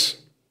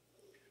voice,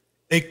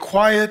 a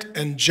quiet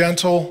and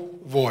gentle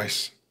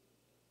voice,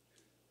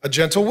 a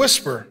gentle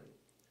whisper,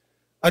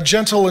 a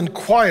gentle and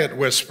quiet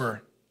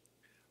whisper,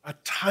 a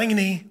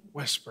tiny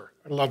whisper.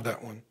 I love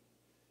that one.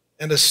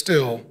 And a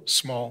still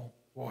small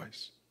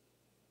voice.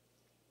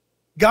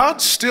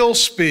 God still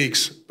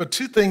speaks, but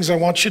 2 things I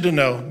want you to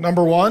know.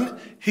 Number 1,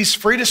 he's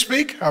free to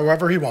speak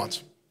however he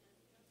wants.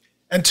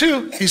 And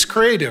 2, he's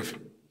creative.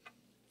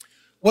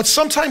 What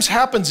sometimes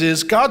happens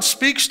is God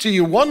speaks to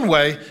you one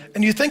way,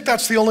 and you think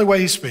that's the only way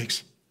he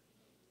speaks.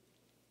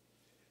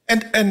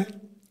 And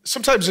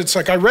sometimes it's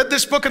like, I read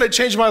this book and it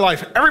changed my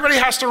life. Everybody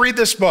has to read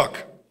this book.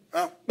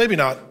 Well, maybe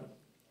not.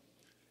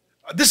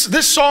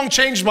 This song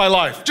changed my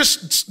life.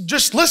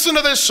 Just listen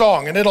to this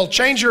song and it'll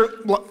change your,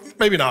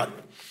 maybe not.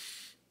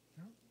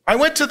 I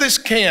went to this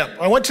camp.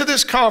 I went to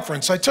this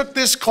conference. I took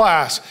this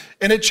class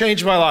and it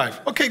changed my life.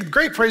 Okay,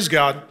 great, praise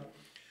God.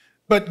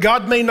 But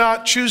God may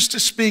not choose to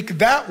speak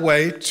that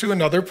way to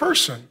another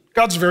person.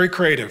 God's very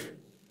creative.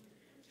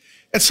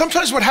 And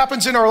sometimes what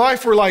happens in our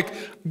life, we're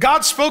like,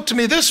 God spoke to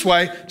me this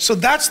way, so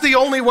that's the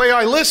only way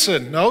I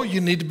listen. No,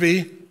 you need to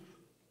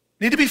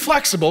be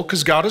flexible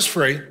because God is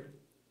free.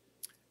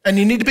 And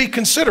you need to be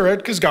considerate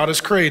because God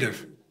is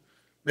creative.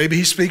 Maybe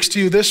he speaks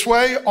to you this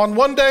way on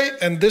one day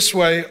and this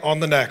way on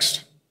the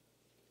next.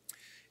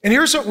 And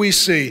here's what we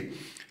see.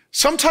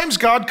 Sometimes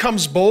God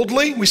comes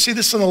boldly. We see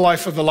this in the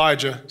life of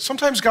Elijah.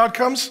 Sometimes God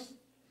comes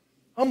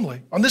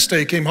humbly. On this day,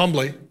 he came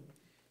humbly.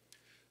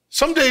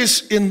 Some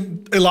days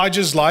in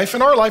Elijah's life,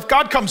 in our life,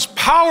 God comes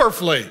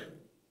powerfully.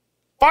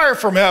 Fire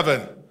from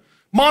heaven.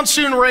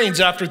 Monsoon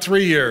rains after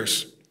 3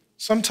 years.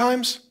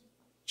 Sometimes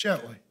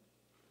gently.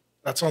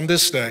 That's on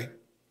this day.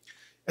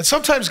 And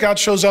sometimes God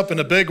shows up in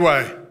a big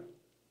way.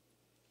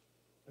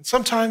 And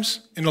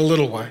sometimes in a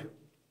little way.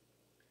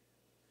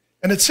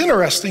 And it's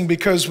interesting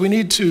because we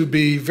need to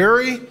be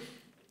very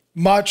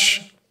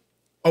much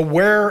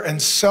aware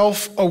and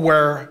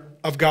self-aware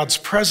of God's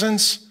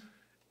presence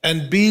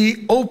and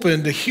be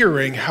open to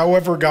hearing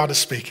however God is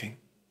speaking.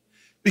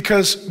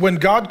 Because when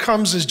God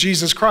comes as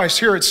Jesus Christ,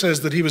 here it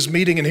says that he was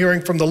meeting and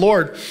hearing from the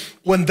Lord.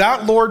 When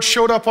that Lord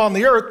showed up on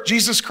the earth,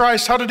 Jesus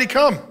Christ, how did he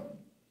come?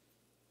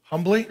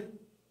 Humbly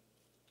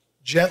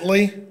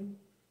gently,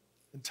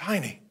 and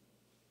tiny.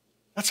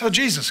 That's how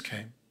Jesus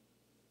came.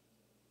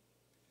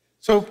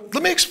 So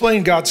let me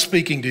explain God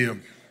speaking to you.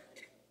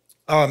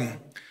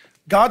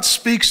 God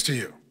speaks to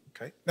you.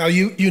 Okay? Now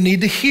you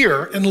need to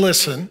hear and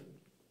listen,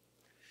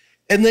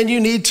 and then you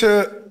need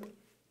to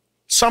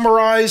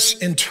summarize,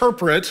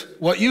 interpret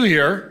what you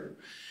hear,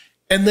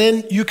 and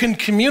then you can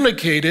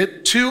communicate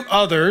it to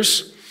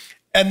others,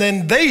 and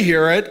then they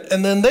hear it,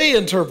 and then they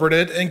interpret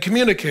it and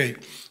communicate.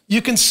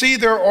 You can see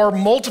there are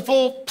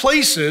multiple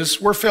places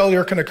where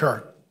failure can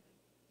occur.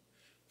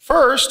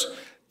 First,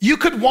 you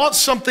could want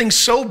something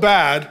so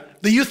bad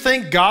that you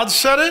think God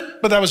said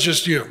it, but that was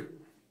just you.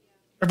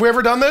 Have we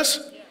ever done this?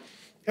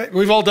 Okay,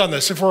 we've all done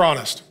this if we're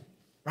honest,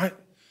 right?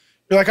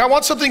 You're like, I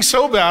want something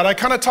so bad, I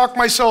kind of talked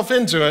myself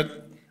into it,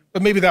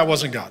 but maybe that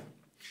wasn't God.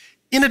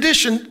 In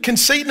addition, can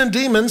Satan and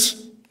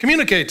demons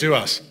communicate to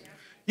us?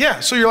 Yeah,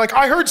 so you're like,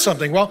 I heard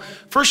something. Well,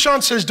 1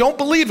 John says, don't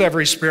believe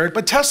every spirit,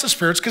 but test the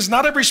spirits, because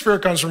not every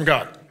spirit comes from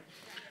God.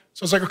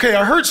 So it's like, okay,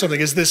 I heard something.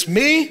 Is this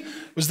me?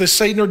 Was this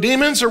Satan or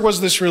demons, or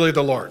was this really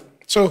the Lord?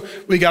 So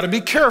we got to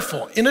be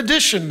careful. In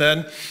addition,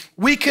 then,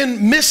 we can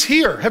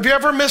mishear. Have you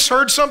ever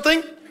misheard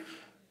something?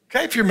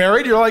 Okay, if you're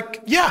married, you're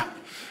like, yeah.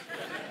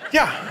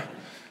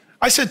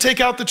 I said, take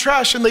out the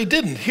trash, and they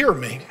didn't hear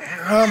me.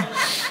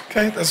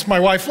 Okay, that's my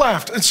wife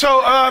laughed. And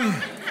so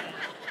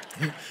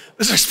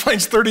this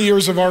explains 30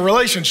 years of our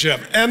relationship.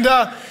 And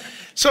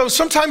so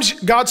sometimes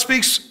God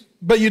speaks,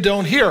 but you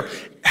don't hear.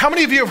 How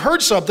many of you have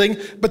heard something,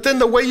 but then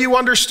the way you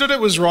understood it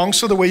was wrong,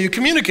 so the way you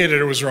communicated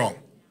it was wrong?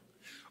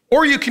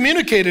 Or you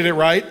communicated it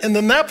right, and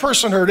then that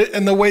person heard it,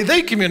 and the way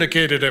they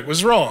communicated it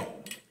was wrong.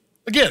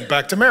 Again,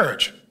 back to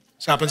marriage.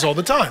 This happens all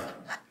the time.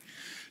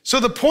 So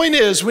the point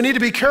is, we need to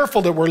be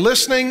careful that we're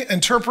listening,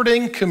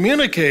 interpreting,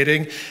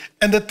 communicating,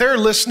 and that they're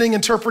listening,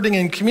 interpreting,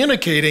 and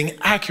communicating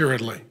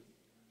accurately.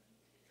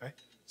 Okay?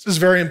 This is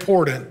very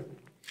important.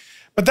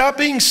 But that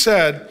being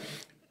said,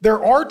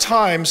 there are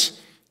times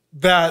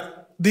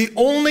that the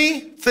only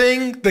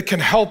thing that can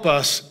help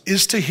us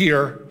is to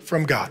hear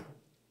from God.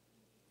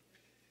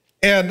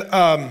 And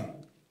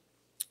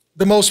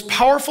the most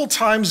powerful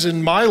times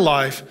in my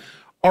life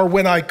are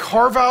when I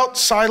carve out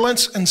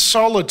silence and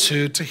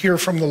solitude to hear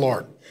from the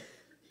Lord.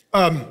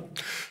 I'll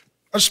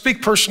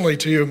speak personally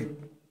to you.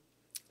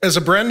 As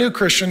a brand new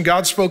Christian,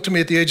 God spoke to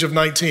me at the age of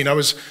 19. I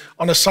was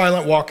on a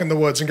silent walk in the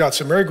woods, and God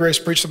said, Mary Grace,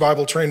 preach the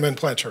Bible, train men,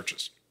 plant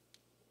churches.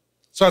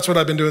 So that's what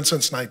I've been doing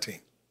since 19.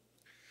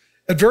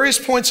 At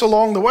various points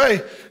along the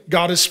way,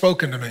 God has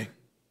spoken to me.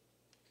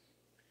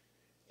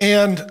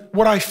 And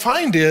what I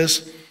find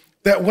is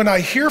that when I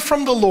hear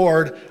from the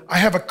Lord, I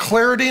have a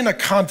clarity and a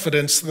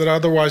confidence that I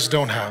otherwise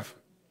don't have.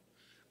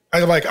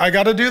 I'm like, I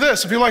got to do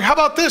this. If you're like, how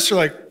about this? You're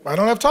like, I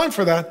don't have time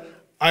for that.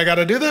 I got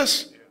to do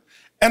this.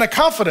 And a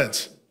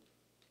confidence,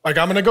 like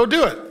I'm going to go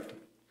do it,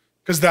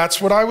 because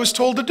that's what I was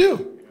told to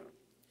do.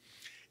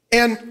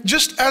 And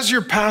just as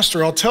your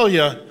pastor, I'll tell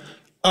you,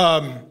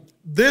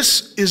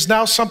 this is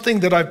now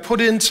something that I've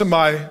put into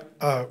my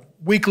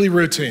weekly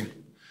routine.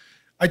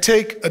 I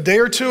take a day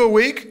or two a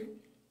week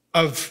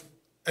of,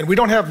 and we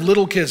don't have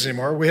little kids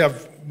anymore. We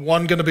have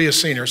one going to be a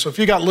senior. So if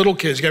you got little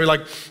kids, you got to be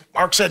like,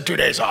 Mark said 2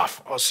 days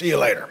off. I'll see you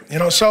later. You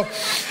know, so,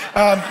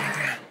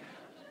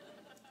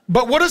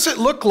 but what does it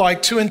look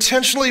like to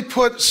intentionally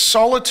put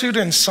solitude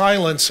and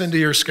silence into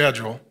your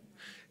schedule?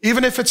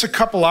 Even if it's a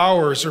couple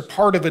hours or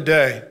part of a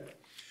day.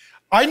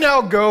 I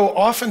now go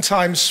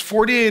oftentimes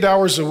 48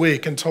 hours a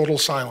week in total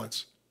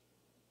silence.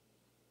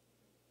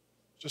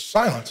 Just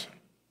silence.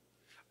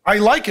 I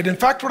like it. In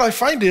fact, what I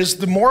find is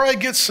the more I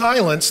get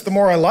silence, the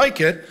more I like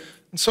it,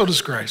 and so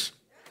does Grace.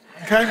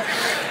 Okay?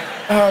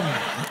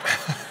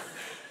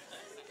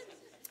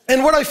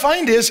 And what I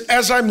find is,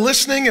 as I'm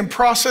listening and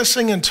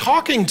processing and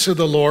talking to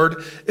the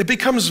Lord, it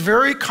becomes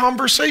very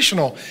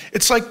conversational.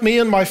 It's like me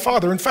and my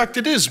Father. In fact,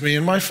 it is me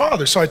and my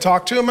Father. So I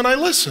talk to him and I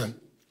listen.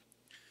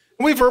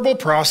 And we verbal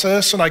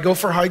process, and I go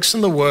for hikes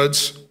in the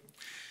woods.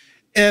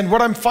 And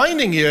what I'm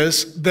finding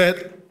is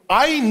that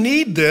I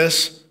need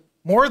this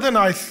more than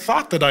I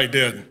thought that I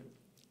did.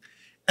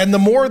 And the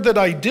more that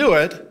I do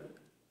it,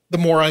 the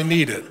more I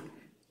need it.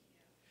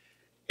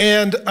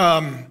 And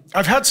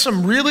I've had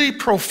some really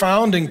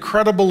profound,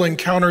 incredible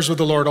encounters with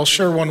the Lord. I'll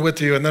share one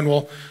with you, and then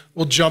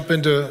we'll jump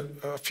into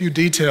a few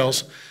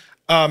details.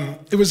 I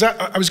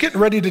was getting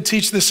ready to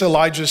teach this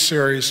Elijah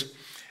series,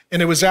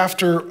 and it was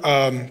after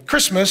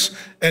Christmas,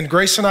 and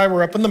Grace and I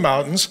were up in the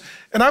mountains,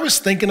 and I was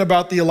thinking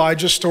about the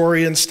Elijah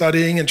story and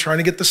studying and trying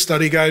to get the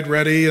study guide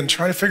ready and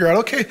trying to figure out,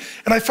 okay,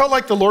 and I felt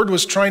like the Lord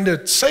was trying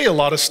to say a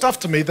lot of stuff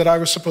to me that I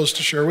was supposed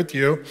to share with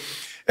you.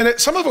 And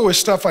some of it was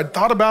stuff I'd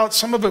thought about.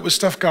 Some of it was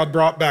stuff God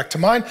brought back to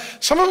mind.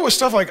 Some of it was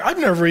stuff like, I've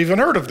never even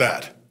heard of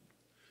that.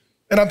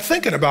 And I'm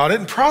thinking about it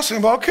and processing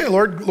about, okay,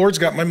 Lord's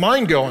got my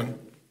mind going.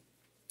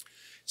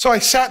 So I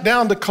sat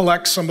down to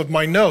collect some of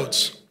my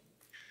notes.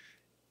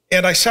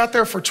 And I sat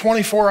there for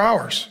 24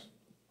 hours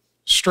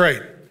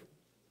straight.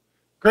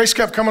 Grace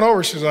kept coming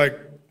over. She's like,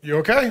 you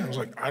okay? I was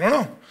like, I don't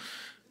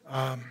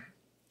know.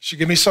 She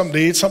gave me something to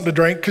eat, something to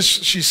drink, because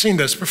she's seen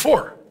this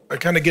before. I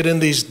kind of get in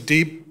these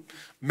deep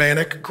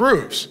manic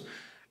grooves.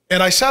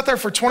 And I sat there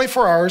for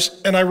 24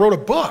 hours and I wrote a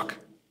book.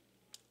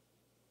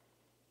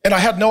 And I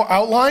had no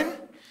outline.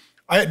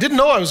 I didn't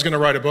know I was going to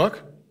write a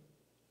book.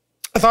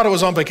 I thought it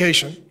was on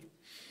vacation.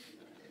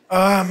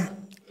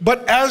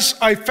 But as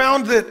I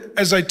found that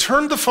as I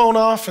turned the phone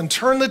off and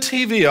turned the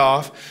TV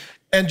off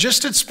and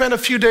just had spent a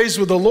few days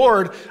with the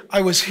Lord,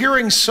 I was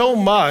hearing so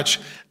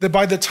much that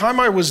by the time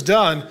I was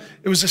done,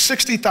 it was a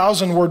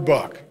 60,000 word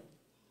book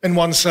in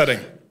one setting.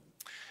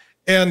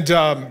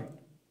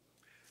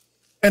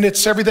 And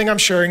it's everything I'm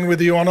sharing with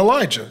you on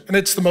Elijah. And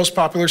it's the most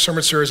popular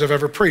sermon series I've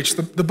ever preached.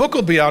 The book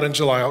will be out in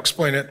July. I'll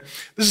explain it.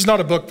 This is not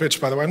a book pitch,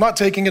 by the way. I'm not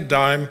taking a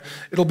dime.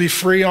 It'll be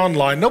free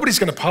online. Nobody's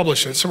going to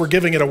publish it, so we're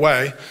giving it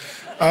away.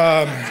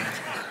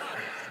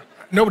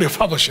 Nobody will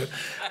publish it.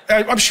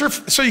 I'm sure,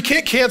 so you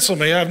can't cancel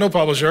me. I have no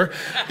publisher.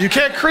 You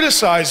can't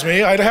criticize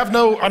me.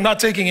 I'm not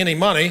taking any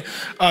money.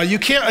 You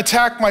can't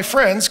attack my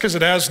friends because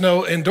it has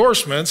no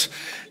endorsements.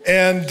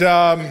 And,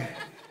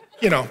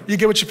 you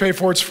get what you pay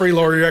for. It's free,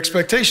 lower your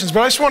expectations, but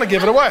I just want to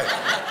give it away.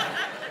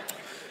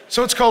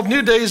 So it's called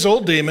New Days,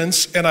 Old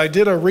Demons, and I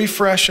did a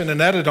refresh and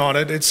an edit on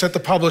it. It's at the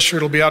publisher.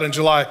 It'll be out in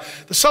July.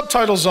 The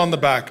subtitle's on the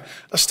back.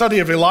 A study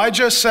of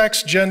Elijah,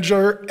 sex,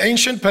 gender,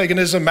 ancient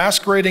paganism,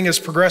 masquerading as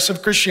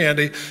progressive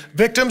Christianity,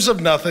 victims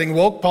of nothing,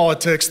 woke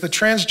politics, the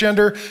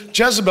transgender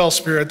Jezebel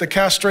spirit that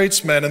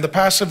castrates men, and the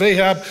passive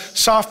Ahab,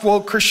 soft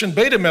woke Christian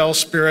beta male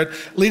spirit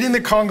leading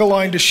the conga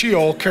line to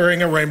Sheol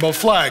carrying a rainbow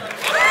flag.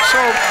 So,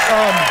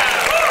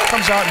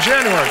 comes out in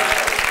January.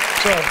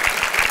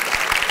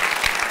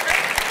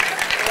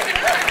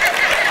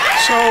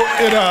 So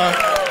it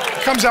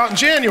comes out in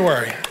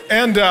January.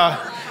 And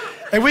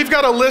we've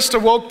got a list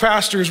of woke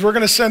pastors. We're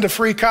going to send a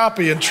free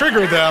copy and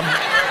trigger them.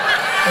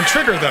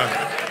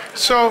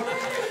 So,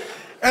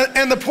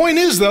 and the point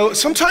is, though,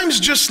 sometimes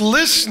just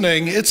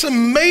listening, it's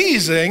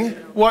amazing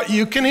what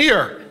you can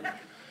hear.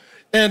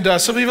 And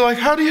some people are like,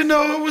 how do you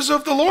know it was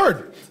of the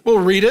Lord? Well,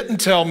 read it and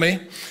tell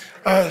me.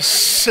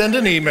 Send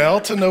an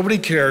email to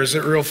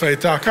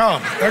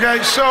nobodycares@realfaith.com.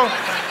 Okay,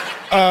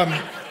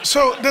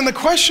 so then the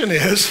question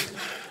is,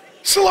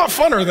 it's a lot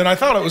funner than I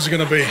thought it was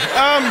going to be.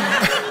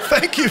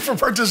 Thank you for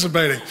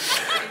participating.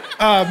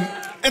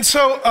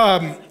 So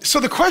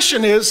the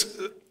question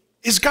is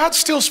God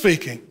still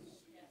speaking?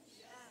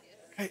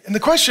 Okay, and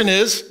the question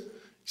is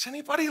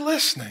anybody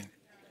listening?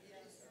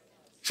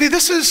 See,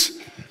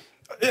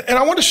 and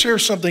I want to share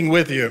something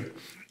with you.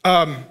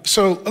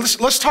 So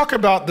let's talk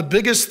about the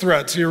biggest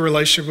threat to your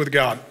relationship with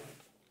God.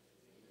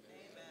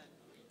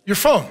 Your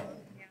phone,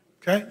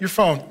 okay? Your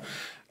phone.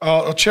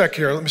 I'll check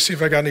here. Let me see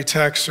if I got any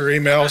texts or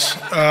emails.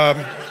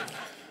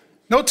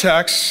 No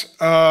texts.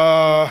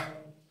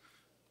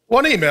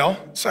 One email.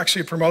 It's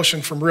actually a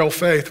promotion from Real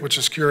Faith, which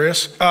is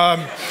curious.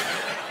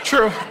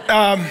 True.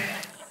 How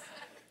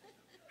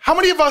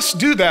many of us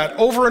do that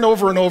over and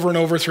over and over and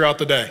over throughout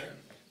the day?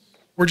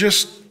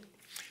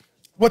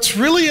 What's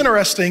really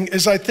interesting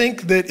is I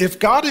think that if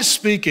God is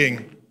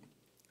speaking,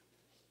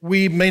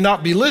 we may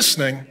not be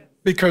listening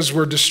because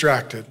we're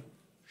distracted.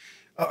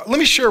 Let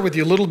me share with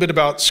you a little bit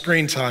about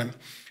screen time.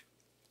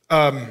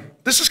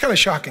 This is kind of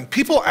shocking.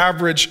 People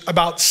average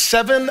about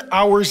 7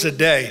 hours a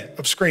day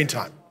of screen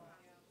time.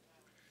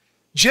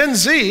 Gen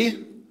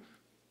Z,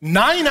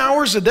 9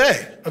 hours a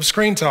day of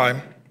screen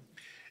time.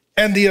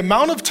 And the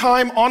amount of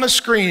time on a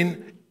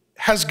screen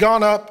has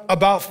gone up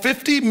about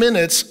 50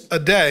 minutes a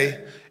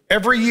day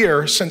every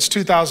year since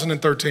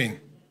 2013.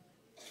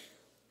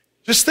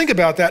 Just think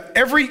about that.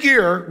 Every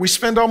year, we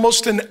spend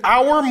almost an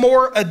hour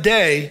more a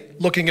day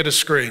looking at a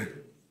screen.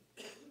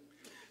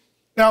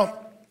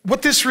 Now,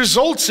 what this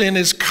results in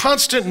is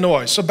constant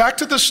noise. So back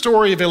to the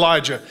story of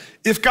Elijah.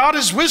 If God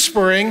is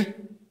whispering,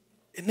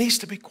 it needs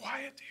to be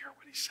quiet to hear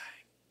what he's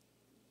saying.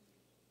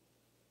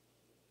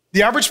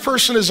 The average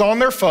person is on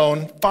their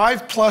phone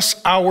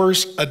 5+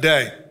 hours a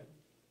day.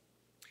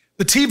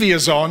 The TV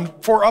is on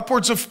for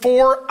upwards of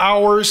 4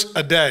 hours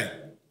a day.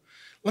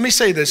 Let me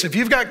say this. If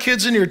you've got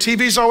kids and your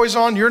TV's always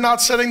on, you're not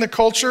setting the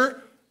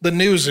culture, the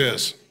news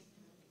is.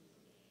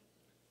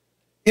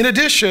 In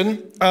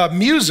addition,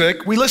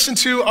 music, we listen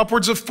to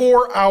upwards of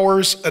 4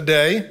 hours a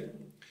day.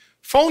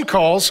 Phone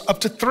calls,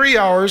 up to 3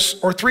 hours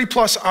or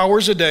 3+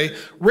 hours a day.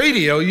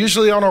 Radio,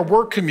 usually on our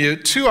work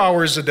commute, 2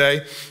 hours a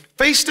day.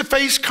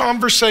 Face-to-face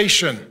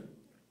conversation,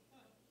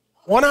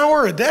 1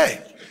 hour a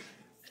day.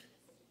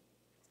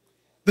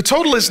 The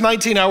total is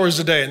 19 hours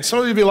a day. And some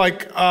of you will be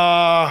like,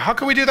 how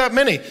can we do that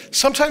many?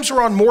 Sometimes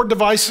we're on more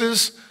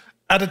devices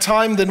at a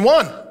time than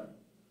one.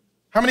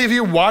 How many of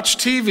you watch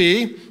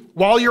TV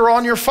while you're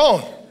on your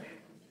phone?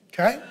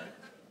 Okay?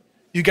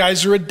 You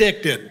guys are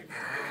addicted.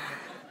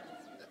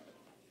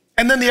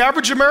 And then the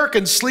average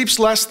American sleeps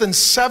less than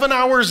 7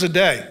 hours a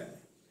day.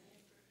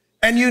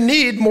 And you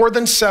need more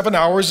than 7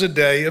 hours a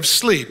day of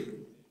sleep.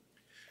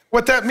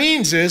 What that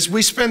means is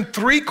we spend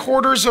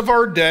 3/4 of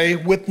our day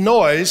with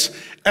noise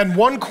and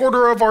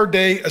 1/4 of our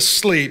day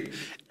asleep.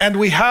 And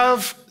we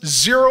have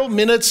 0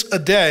 minutes a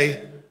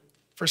day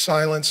for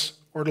silence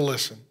or to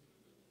listen.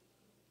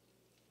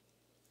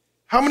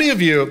 How many of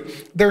you,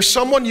 there's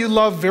someone you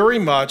love very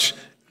much,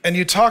 and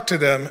you talk to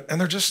them, and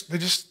they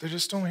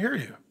just don't hear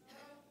you.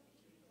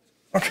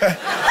 Okay.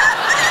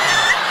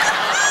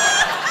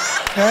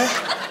 Okay.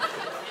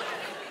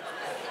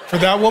 For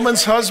that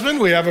woman's husband,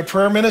 we have a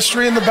prayer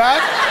ministry in the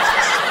back.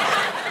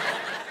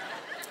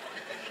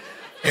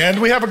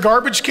 And we have a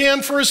garbage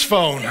can for his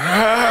phone.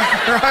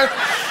 Right?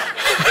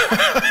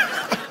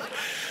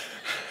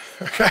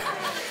 Okay.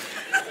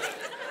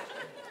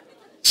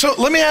 So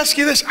let me ask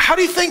you this. How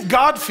do you think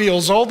God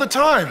feels all the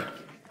time?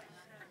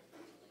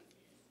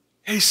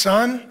 Hey,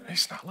 son,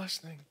 he's not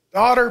listening.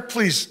 Daughter,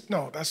 please.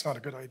 No, that's not a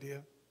good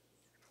idea.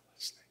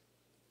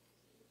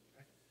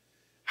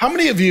 How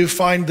many of you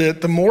find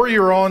that the more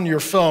you're on your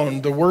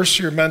phone, the worse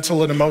your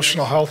mental and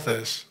emotional health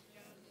is?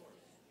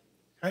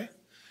 Okay?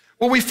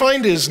 What we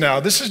find is now,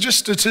 this is just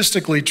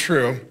statistically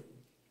true,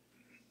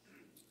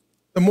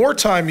 the more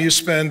time you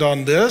spend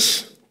on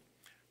this,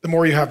 the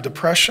more you have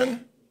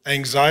depression,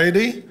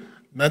 anxiety,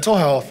 mental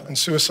health, and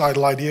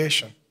suicidal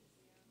ideation.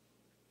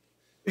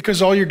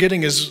 Because all you're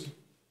getting is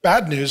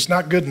bad news,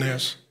 not good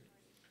news.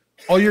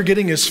 All you're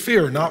getting is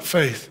fear, not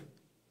faith.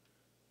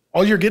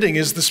 All you're getting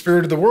is the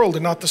spirit of the world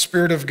and not the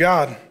spirit of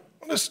God.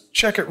 Let's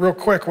check it real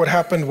quick, what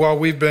happened while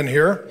we've been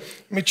here.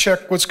 Let me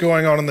check what's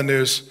going on in the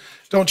news.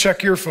 Don't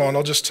check your phone,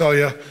 I'll just tell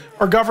you.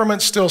 Our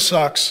government still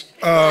sucks.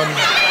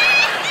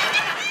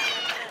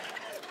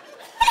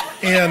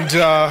 And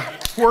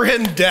we're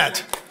in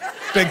debt,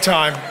 big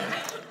time.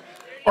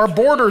 Our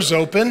border's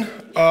open,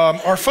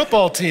 our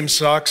football team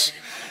sucks,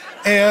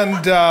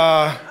 and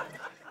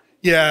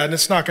and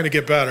it's not gonna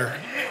get better,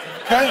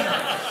 okay?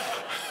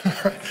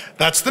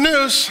 That's the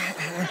news,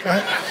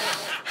 okay?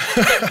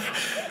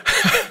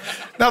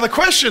 Now the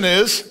question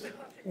is,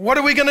 what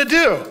are we gonna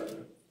do?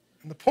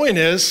 And the point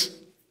is,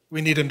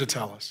 we need him to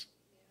tell us.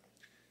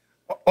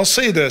 I'll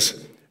say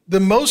this,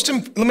 let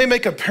me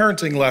make a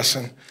parenting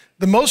lesson.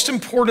 The most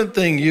important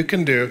thing you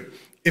can do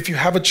if you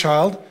have a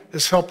child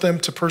is help them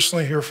to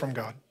personally hear from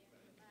God.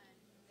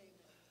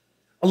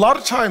 A lot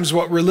of times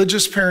what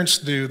religious parents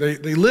do, they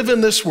live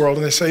in this world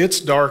and they say it's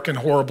dark and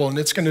horrible and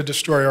it's gonna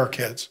destroy our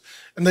kids.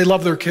 And they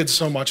love their kids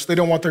so much, they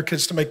don't want their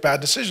kids to make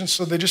bad decisions,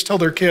 so they just tell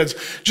their kids,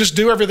 just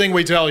do everything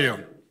we tell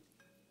you.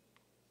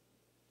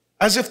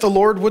 As if the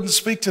Lord wouldn't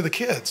speak to the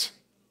kids.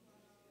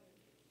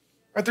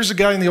 Right, there's a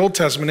guy in the Old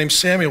Testament named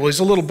Samuel, he's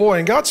a little boy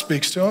and God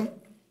speaks to him.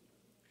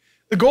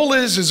 The goal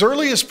is, as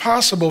early as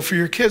possible, for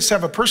your kids to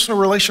have a personal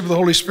relationship with the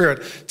Holy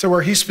Spirit to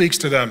where he speaks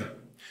to them.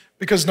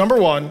 Because number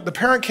one, the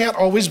parent can't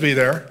always be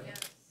there.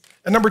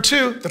 And number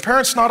two, the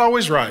parent's not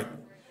always right.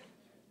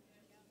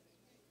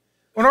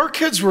 When our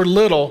kids were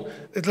little,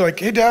 they're like,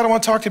 hey, Dad, I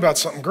want to talk to you about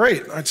something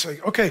great. I'd say,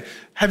 okay,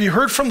 have you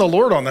heard from the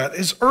Lord on that?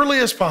 As early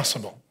as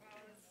possible.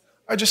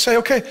 I'd just say,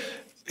 okay,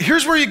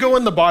 here's where you go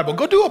in the Bible.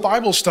 Go do a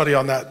Bible study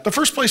on that. The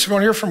first place you're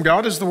going to hear from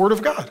God is the Word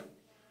of God.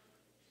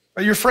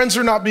 Your friends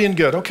are not being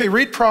good. Okay,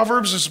 read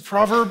Proverbs as a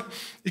proverb.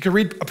 You can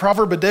read a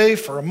proverb a day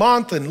for a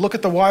month and look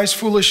at the wise,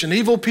 foolish, and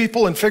evil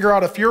people and figure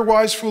out if you're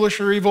wise, foolish,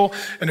 or evil,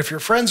 and if your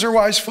friends are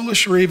wise,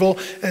 foolish, or evil,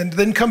 and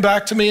then come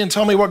back to me and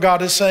tell me what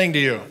God is saying to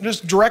you.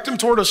 Just direct them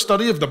toward a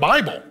study of the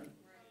Bible.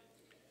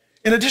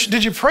 In addition,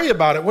 did you pray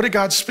about it? What did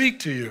God speak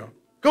to you?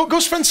 Go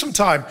spend some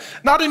time,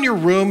 not in your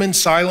room in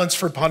silence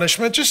for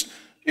punishment, just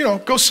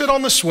go sit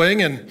on the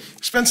swing and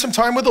spend some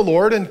time with the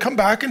Lord and come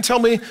back and tell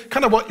me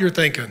kind of what you're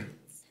thinking.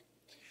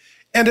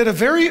 And at a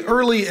very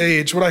early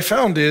age, what I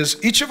found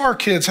is each of our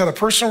kids had a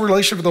personal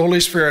relationship with the Holy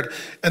Spirit,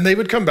 and they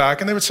would come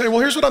back and they would say, well,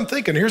 here's what I'm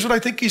thinking. Here's what I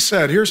think he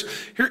said. Here's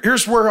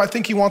where I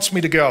think he wants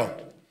me to go.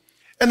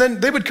 And then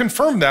they would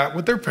confirm that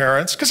with their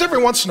parents, because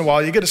every once in a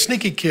while you get a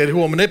sneaky kid who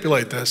will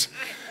manipulate this.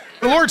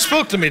 The Lord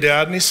spoke to me,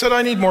 Dad, and he said,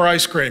 I need more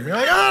ice cream. You're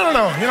like, I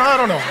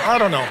don't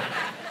know.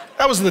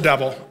 That was the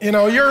devil.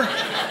 You're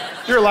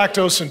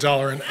lactose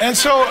intolerant. And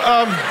so,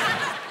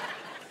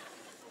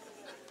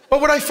 but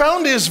what I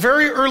found is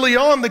very early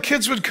on, the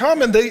kids would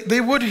come and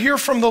they would hear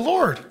from the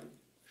Lord.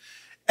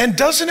 And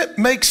doesn't it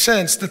make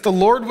sense that the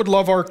Lord would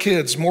love our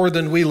kids more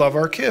than we love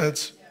our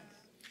kids?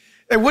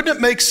 And wouldn't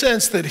it make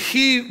sense that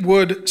he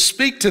would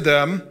speak to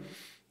them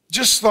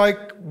just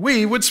like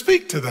we would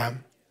speak to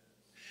them?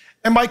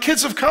 And my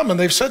kids have come and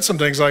they've said some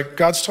things like,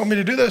 God's told me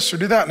to do this or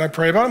do that. And I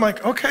pray about it. I'm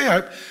like,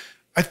 okay,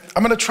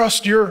 I'm gonna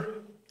trust your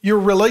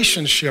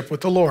relationship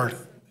with the Lord.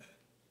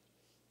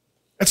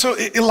 And so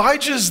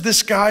Elijah's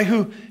this guy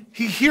who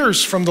he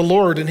hears from the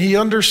Lord and he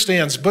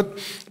understands, but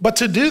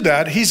to do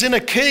that, he's in a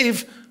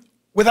cave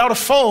without a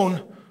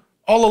phone,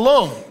 all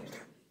alone.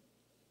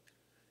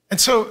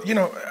 And so,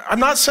 I'm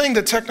not saying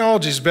that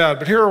technology is bad,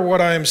 but here are what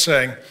I am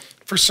saying.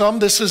 For some,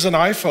 this is an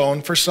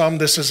iPhone. For some,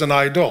 this is an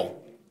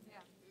idol.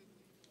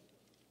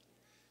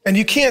 And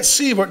you can't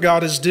see what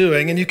God is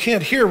doing and you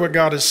can't hear what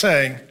God is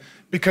saying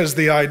because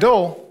the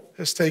idol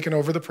has taken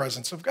over the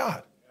presence of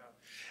God.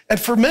 And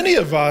for many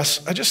of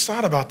us, I just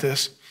thought about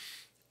this.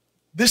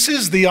 This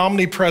is the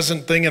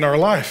omnipresent thing in our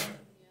life.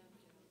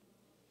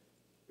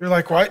 You're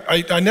like, well,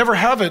 I never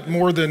have it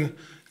more than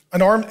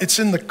an arm. It's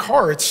in the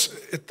car. It's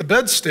at the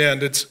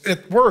bedstand. It's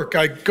at work.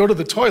 I go to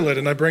the toilet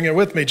and I bring it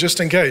with me just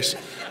in case.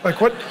 Like,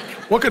 what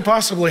what could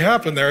possibly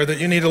happen there that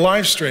you need a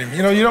live stream?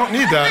 You know, you don't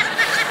need that.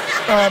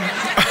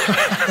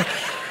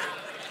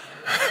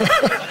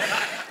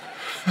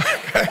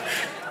 Okay.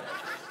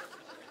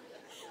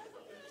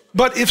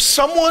 But if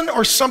someone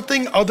or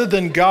something other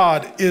than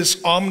God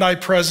is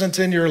omnipresent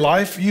in your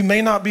life, you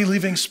may not be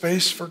leaving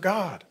space for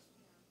God.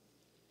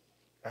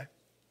 Okay?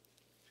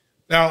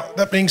 Now,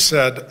 that being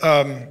said,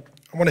 I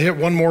want to hit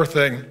one more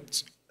thing.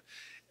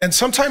 And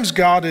sometimes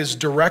God is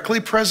directly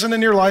present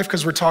in your life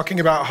because we're talking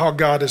about how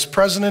God is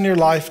present in your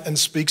life and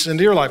speaks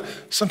into your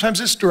life.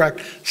 Sometimes it's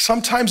direct.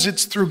 Sometimes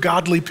it's through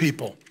godly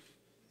people.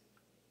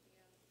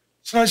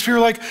 Sometimes people are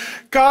like,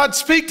 God,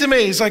 speak to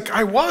me. He's like,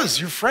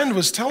 your friend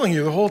was telling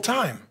you the whole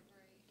time.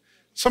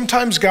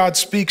 Sometimes God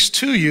speaks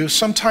to you.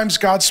 Sometimes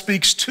God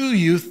speaks to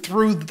you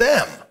through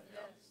them.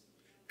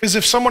 Because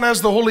if someone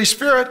has the Holy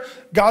Spirit,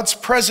 God's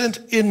present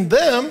in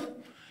them.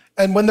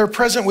 And when they're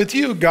present with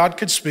you, God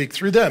could speak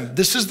through them.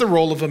 This is the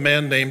role of a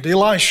man named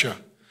Elisha.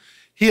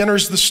 He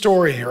enters the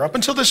story here. Up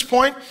until this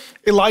point,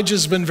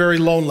 Elijah's been very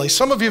lonely.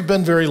 Some of you have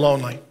been very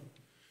lonely.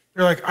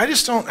 You're like, I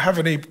just don't have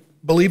any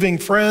believing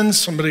friends,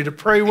 somebody to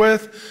pray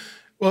with.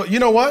 Well, you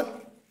know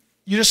what?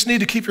 You just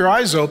need to keep your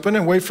eyes open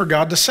and wait for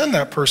God to send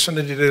that person,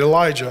 and he did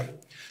Elijah.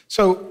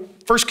 So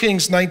 1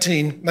 Kings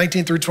 19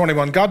 through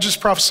 21, God just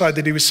prophesied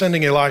that he was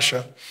sending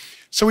Elisha.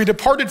 So he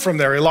departed from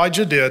there,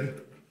 Elijah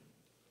did,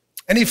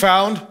 and he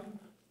found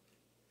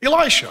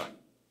Elisha,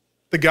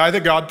 the guy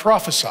that God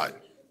prophesied.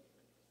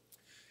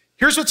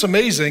 Here's what's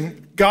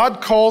amazing.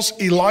 God calls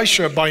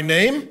Elisha by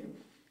name,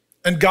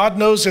 and God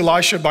knows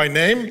Elisha by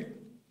name.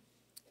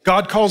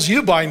 God calls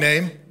you by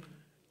name.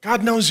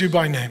 God knows you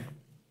by name.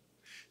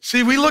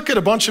 See, we look at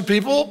a bunch of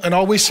people, and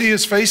all we see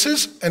is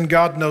faces, and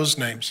God knows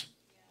names.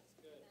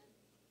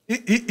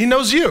 He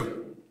knows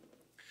you.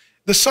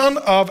 The son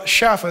of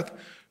Shaphat,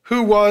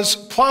 who was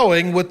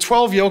plowing with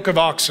 12 yoke of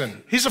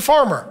oxen. He's a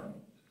farmer.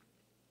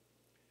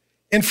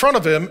 In front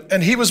of him,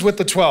 and he was with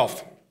the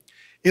 12th.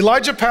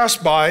 Elijah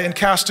passed by and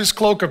cast his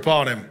cloak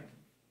upon him.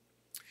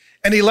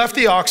 And he left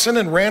the oxen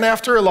and ran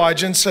after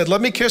Elijah and said, let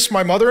me kiss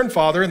my mother and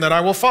father, and then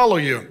I will follow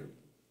you.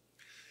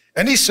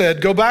 And he said,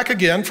 go back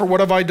again, for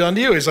what have I done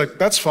to you? He's like,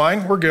 that's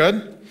fine, we're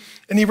good.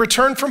 And he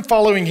returned from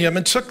following him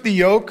and took the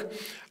yoke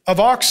of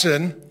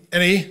oxen,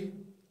 and he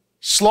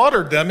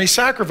slaughtered them, he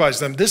sacrificed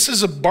them. This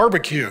is a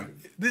barbecue.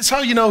 This is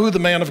how you know who the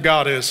man of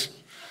God is.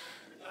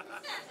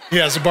 He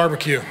has a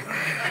barbecue,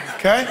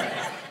 okay?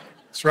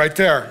 It's right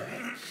there.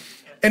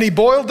 And he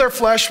boiled their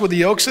flesh with the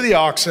yokes of the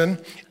oxen,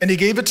 and he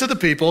gave it to the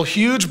people,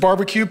 huge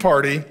barbecue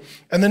party.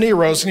 And then he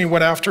arose and he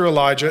went after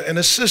Elijah and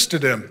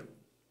assisted him.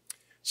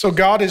 So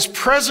God is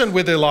present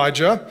with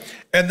Elijah,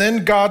 and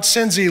then God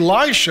sends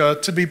Elisha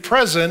to be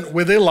present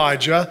with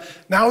Elijah.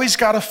 Now he's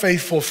got a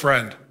faithful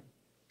friend.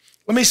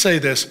 Let me say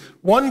this.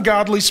 One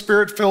godly,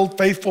 spirit-filled,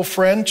 faithful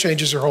friend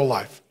changes your whole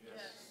life.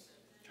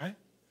 Okay?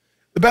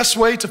 The best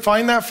way to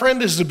find that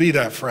friend is to be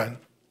that friend.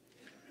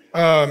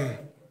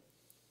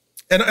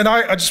 And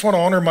I just want to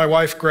honor my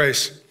wife,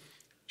 Grace.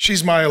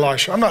 She's my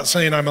Elisha. I'm not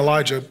saying I'm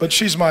Elijah, but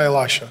she's my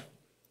Elisha.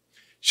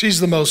 She's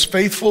the most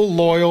faithful,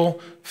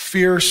 loyal,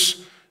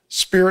 fierce,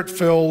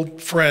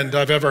 spirit-filled friend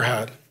I've ever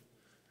had.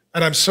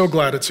 And I'm so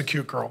glad it's a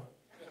cute girl.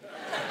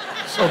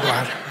 So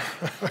glad.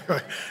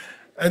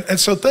 and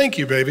so thank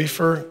you, baby,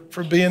 for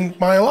being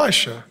my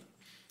Elisha.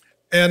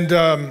 And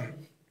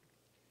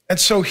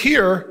so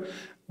here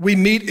we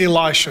meet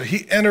Elisha.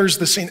 He enters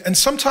the scene. And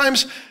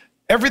sometimes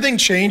everything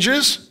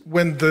changes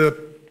when the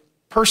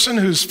person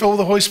who's filled with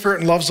the Holy Spirit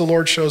and loves the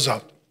Lord shows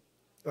up.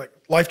 Like,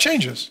 life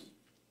changes.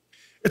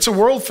 It's a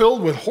world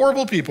filled with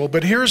horrible people,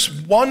 but here's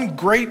one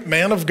great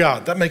man of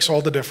God. That makes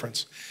all the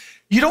difference.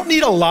 You don't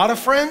need a lot of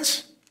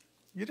friends.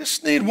 You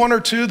just need one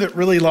or two that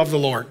really love the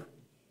Lord.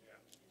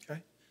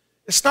 Okay?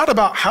 It's not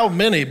about how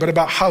many, but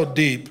about how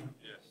deep.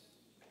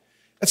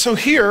 And so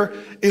here,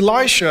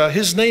 Elisha,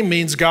 his name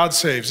means God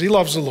saves. He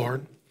loves the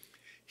Lord.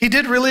 He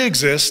did really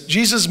exist.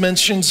 Jesus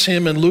mentions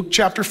him in Luke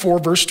chapter 4,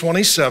 verse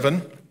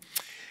 27.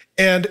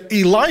 And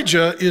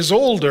Elijah is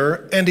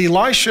older and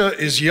Elisha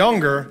is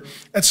younger.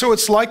 And so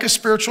it's like a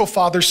spiritual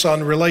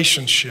father-son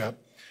relationship.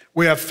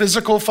 We have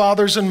physical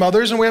fathers and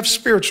mothers, and we have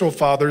spiritual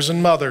fathers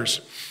and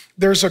mothers.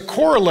 There's a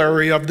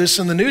corollary of this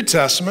in the New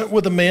Testament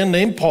with a man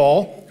named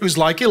Paul, who's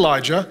like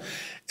Elijah.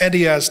 And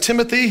he has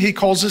Timothy, he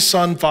calls his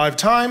son 5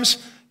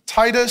 times,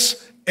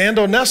 Titus, and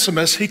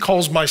Onesimus, he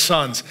calls my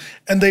sons.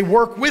 And they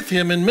work with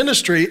him in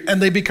ministry,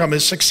 and they become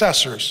his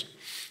successors.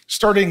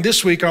 Starting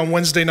this week on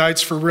Wednesday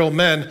nights for Real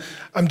Men,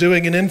 I'm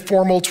doing an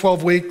informal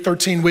 12-week,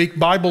 13-week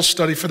Bible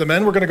study for the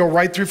men. We're going to go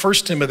right through 1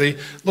 Timothy,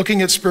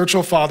 looking at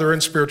spiritual father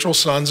and spiritual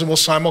sons, and we'll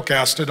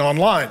simulcast it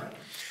online.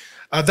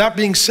 That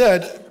being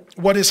said,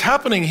 what is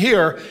happening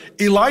here,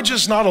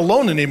 Elijah's not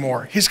alone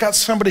anymore. He's got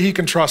somebody he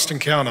can trust and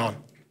count on,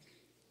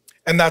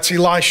 and that's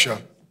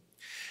Elisha.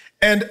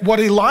 And what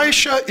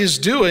Elisha is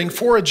doing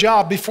for a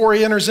job before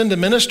he enters into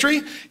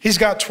ministry, he's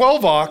got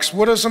 12 ox.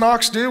 What does an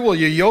ox do? Well,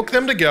 you yoke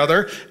them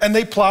together and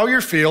they plow your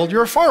field.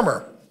 You're a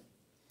farmer.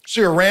 So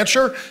you're a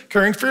rancher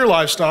caring for your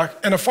livestock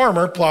and a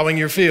farmer plowing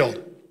your field.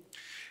 And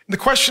the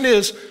question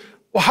is,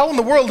 Well, how in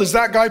the world is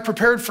that guy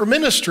prepared for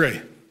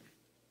ministry?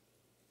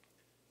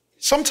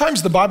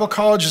 Sometimes the Bible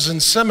colleges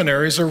and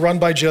seminaries are run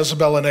by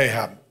Jezebel and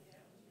Ahab.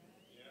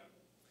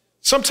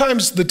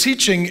 Sometimes the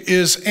teaching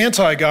is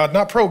anti-God,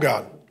 not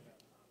pro-God.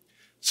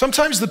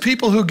 Sometimes the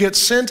people who get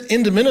sent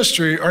into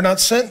ministry are not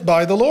sent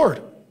by the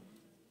Lord.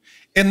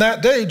 In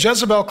that day,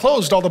 Jezebel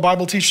closed all the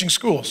Bible teaching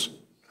schools,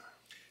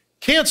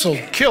 canceled,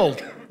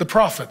 killed the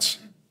prophets.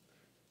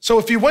 So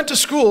if you went to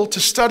school to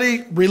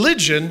study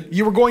religion,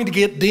 you were going to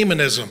get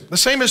demonism. The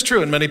same is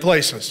true in many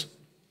places.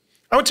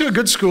 I went to a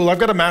good school. I've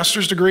got a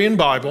master's degree in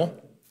Bible.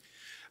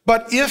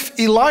 But if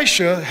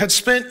Elisha had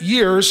spent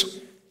years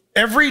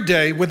every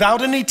day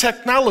without any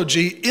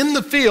technology in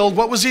the field,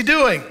 what was he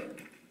doing?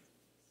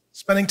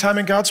 Spending time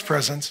in God's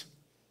presence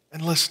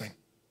and listening.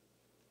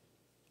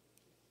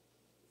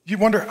 You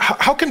wonder,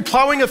 how can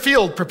plowing a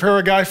field prepare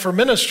a guy for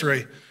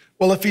ministry?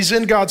 Well, if he's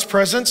in God's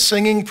presence,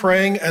 singing,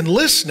 praying, and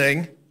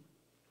listening,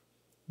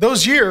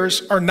 those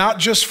years are not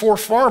just for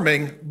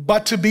farming,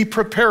 but to be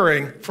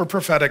preparing for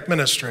prophetic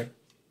ministry.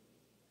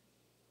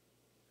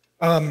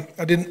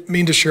 I didn't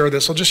mean to share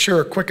this. I'll just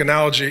share a quick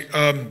analogy.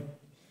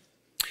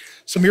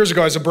 Some years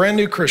ago, I was a brand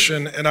new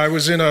Christian, and I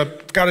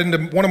got into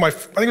one of my, I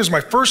think it was my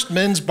first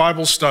men's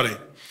Bible study.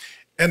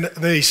 And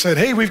they said,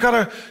 hey, we've got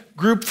a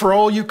group for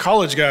all you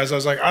college guys. I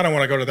was like, I don't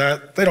want to go to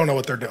that. They don't know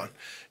what they're doing.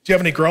 Do you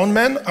have any grown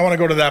men? I want to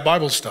go to that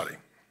Bible study.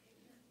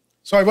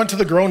 So I went to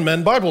the grown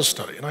men Bible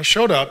study, and I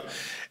showed up,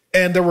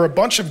 and there were a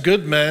bunch of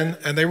good men,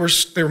 and they were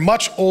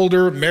much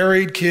older,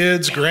 married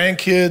kids,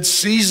 grandkids,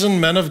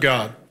 seasoned men of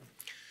God.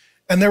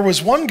 And there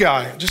was one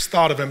guy, I just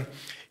thought of him,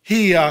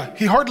 he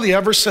hardly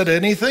ever said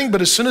anything,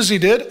 but as soon as he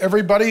did,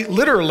 everybody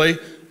literally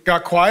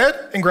got quiet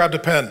and grabbed a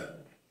pen.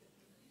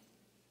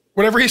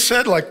 Whatever he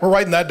said, like, we're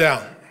writing that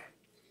down.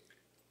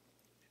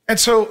 And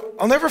so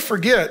I'll never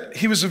forget,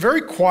 he was a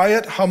very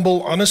quiet,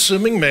 humble,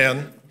 unassuming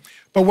man,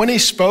 but when he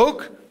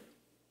spoke,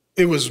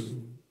 it was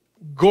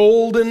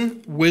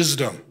golden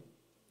wisdom.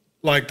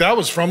 Like, that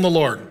was from the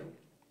Lord.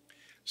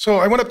 So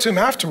I went up to him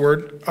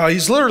afterward.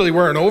 He's literally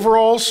wearing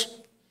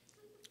overalls,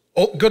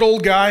 good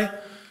old guy.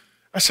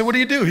 I said, what do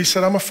you do? He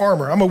said, I'm a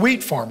farmer. I'm a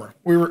wheat farmer.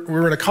 We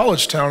were in a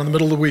college town in the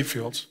middle of the wheat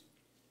fields.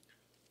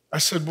 I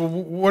said,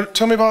 well,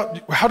 tell me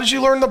about, how did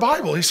you learn the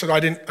Bible? He said, I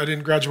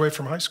didn't graduate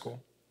from high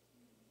school.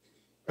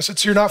 I said,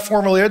 so you're not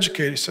formally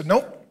educated? He said,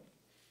 nope.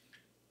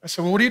 I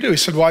said, well, what do you do? He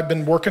said, well, I've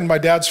been working my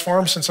dad's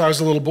farm since I was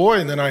a little boy,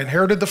 and then I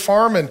inherited the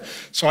farm, and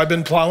so I've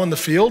been plowing the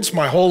fields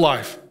my whole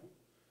life.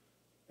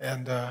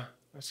 And I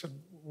said,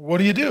 what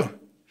do you do?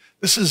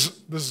 This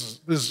is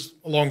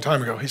a long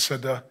time ago. He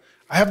said,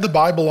 I have the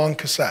Bible on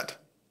cassette.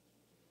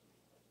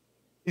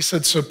 He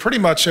said, so pretty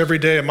much every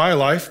day of my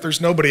life,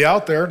 there's nobody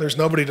out there, there's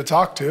nobody to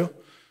talk to,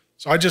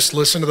 so I just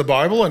listen to the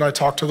Bible and I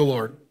talk to the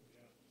Lord.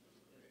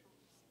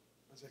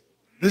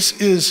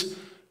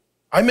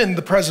 I'm in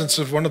the presence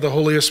of one of the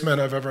holiest men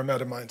I've ever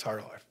met in my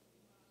entire life.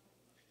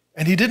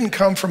 And he didn't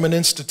come from an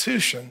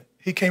institution,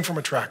 he came from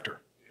a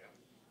tractor.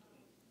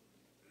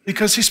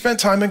 Because he spent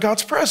time in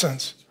God's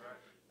presence.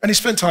 And he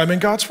spent time in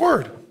God's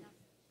word.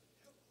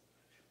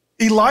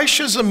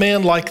 Elisha's a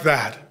man like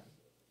that.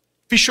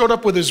 If he showed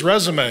up with his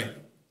resume,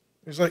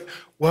 he's like,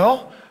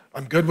 well,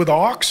 I'm good with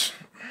ox,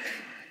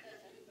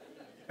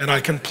 and I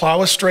can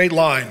plow a straight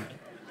line.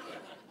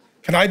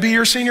 Can I be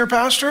your senior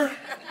pastor?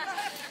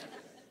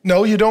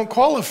 No, you don't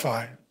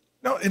qualify.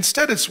 No,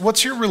 instead it's,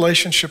 what's your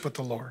relationship with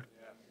the Lord?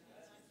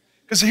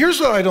 Because here's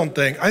what I don't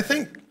think. I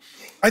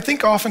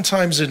think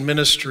oftentimes in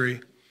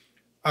ministry,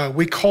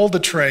 we call the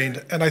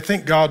trained, and I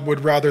think God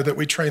would rather that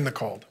we train the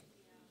called.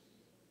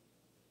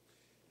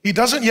 He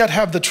doesn't yet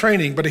have the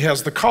training, but he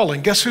has the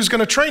calling. Guess who's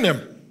going to train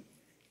him?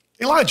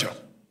 Elijah.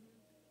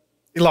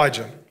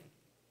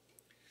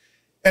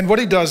 And what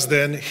he does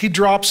then, he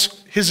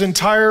drops his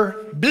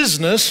entire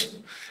business.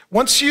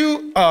 Once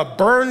you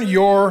burn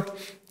your,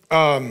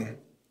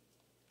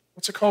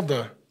 what's it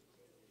called?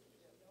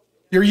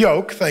 Your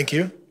yoke, thank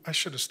you. I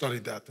should have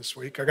studied that this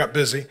week. I got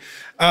busy.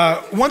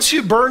 Once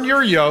you burn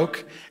your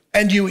yoke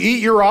and you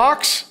eat your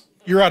ox,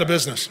 you're out of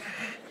business.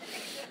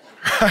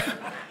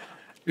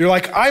 You're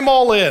like, I'm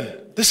all in.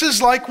 This is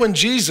like when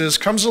Jesus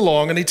comes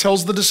along and he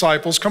tells the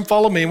disciples, come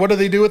follow me. And what do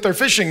they do with their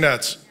fishing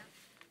nets?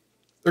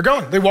 They're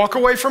gone. They walk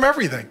away from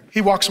everything. He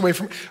walks away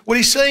from, what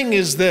he's saying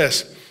is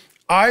this,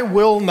 I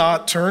will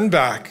not turn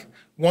back.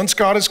 Once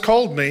God has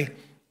called me,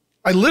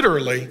 I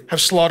literally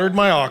have slaughtered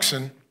my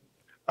oxen.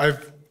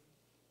 I've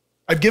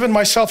given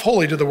myself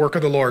wholly to the work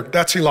of the Lord.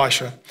 That's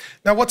Elisha.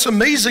 Now what's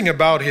amazing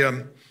about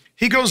him,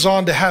 he goes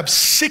on to have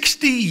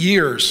 60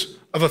 years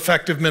of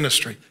effective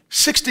ministry.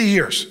 60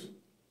 years.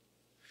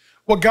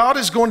 What God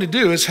is going to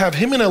do is have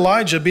him and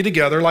Elijah be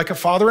together like a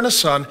father and a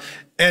son,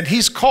 and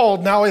he's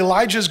called, now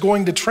Elijah is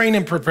going to train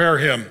and prepare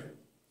him.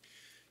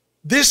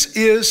 This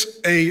is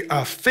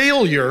a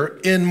failure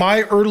in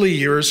my early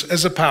years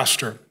as a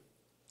pastor.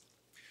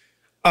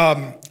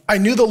 I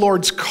knew the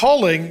Lord's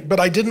calling, but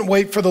I didn't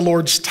wait for the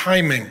Lord's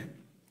timing.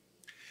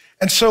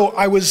 And so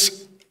I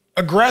was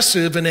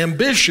aggressive and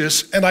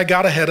ambitious, and I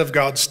got ahead of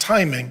God's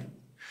timing.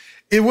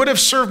 It would have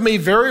served me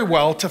very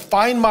well to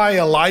find my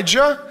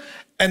Elijah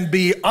and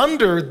be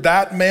under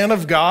that man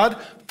of God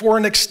for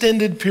an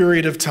extended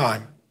period of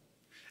time.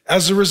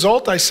 As a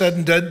result, I said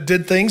and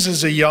did things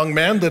as a young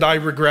man that I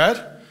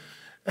regret.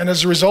 And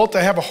as a result,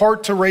 I have a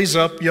heart to raise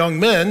up young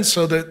men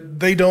so that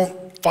they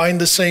don't find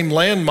the same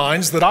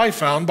landmines that I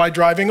found by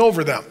driving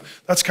over them.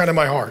 That's kind of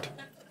my heart.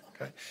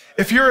 Okay.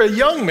 If you're a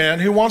young man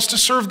who wants to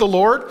serve the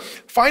Lord,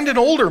 find an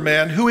older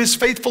man who is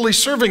faithfully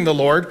serving the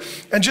Lord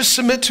and just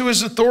submit to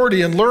his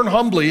authority and learn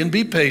humbly and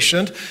be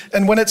patient.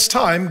 And when it's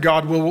time,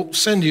 God will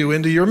send you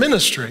into your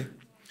ministry.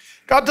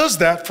 God does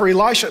that for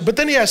Elisha, but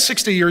then he has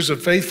 60 years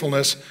of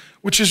faithfulness,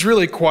 which is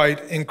really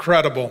quite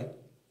incredible.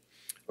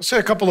 I'll say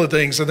a couple of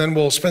things and then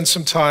we'll spend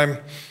some time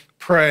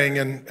praying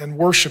and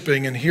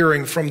worshiping and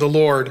hearing from the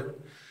Lord.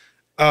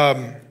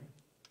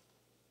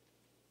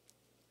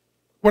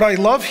 What I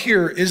love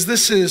here is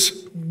this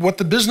is what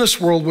the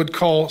business world would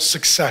call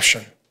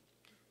succession.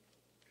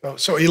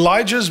 So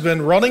Elijah's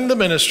been running the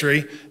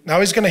ministry.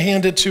 Now he's going to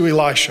hand it to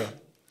Elisha.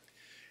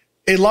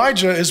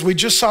 Elijah, as we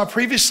just saw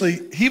previously,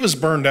 he was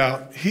burned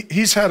out.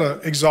 He's had an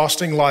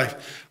exhausting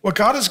life. What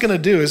God is going to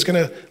do is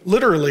going to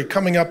literally,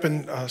 coming up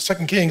in 2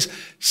 Kings,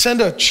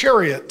 send a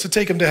chariot to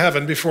take him to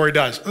heaven before he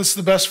dies. This is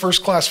the best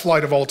first-class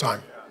flight of all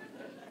time.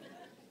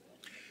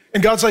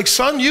 And God's like,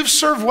 son, you've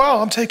served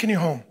well. I'm taking you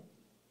home.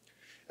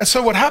 And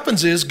so what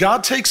happens is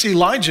God takes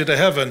Elijah to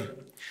heaven.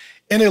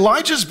 And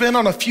Elijah's been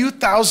on a few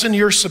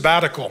thousand-year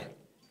sabbatical.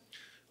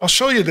 I'll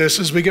show you this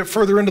as we get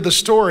further into the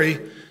story.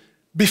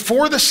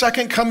 Before the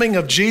second coming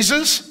of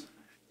Jesus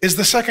is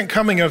the second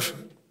coming of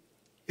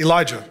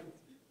Elijah.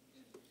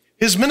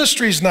 His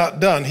ministry is not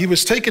done. He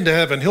was taken to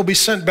heaven. He'll be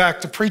sent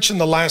back to preach in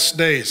the last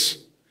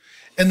days.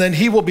 And then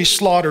he will be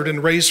slaughtered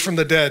and raised from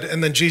the dead,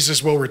 and then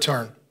Jesus will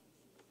return.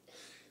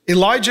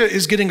 Elijah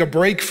is getting a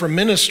break from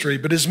ministry,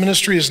 but his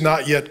ministry is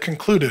not yet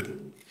concluded.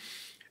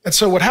 And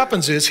so what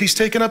happens is he's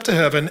taken up to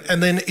heaven,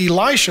 and then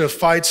Elisha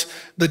fights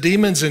the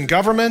demons in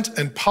government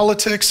and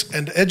politics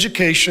and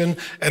education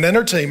and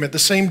entertainment, the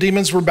same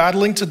demons we're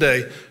battling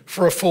today,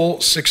 for a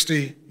full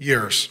 60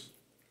 years.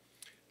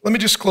 Let me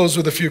just close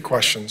with a few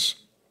questions.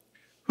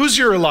 Who's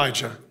your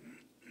Elijah?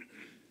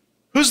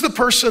 Who's the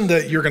person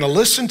that you're going to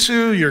listen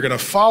to, you're going to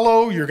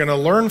follow, you're going to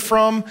learn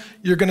from,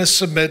 you're going to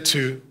submit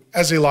to,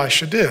 as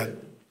Elisha did?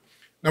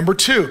 Number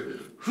two,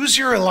 who's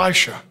your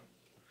Elisha?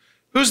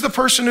 Who's the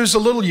person who's a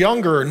little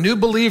younger, new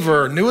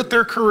believer, new at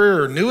their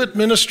career, new at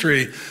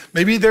ministry?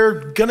 Maybe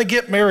they're going to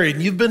get married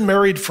and you've been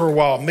married for a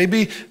while.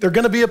 Maybe they're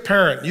going to be a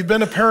parent. You've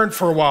been a parent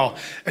for a while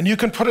and you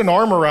can put an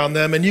arm around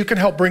them and you can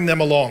help bring them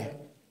along.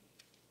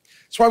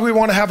 That's why we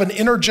want to have an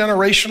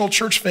intergenerational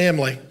church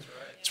family.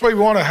 That's why we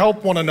want to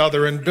help one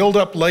another and build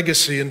up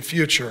legacy and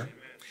future.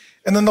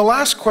 And then the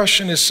last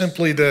question is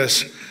simply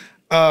this.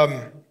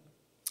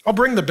 I'll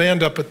bring the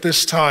band up at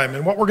this time,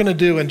 and what we're going to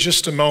do in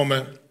just a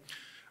moment,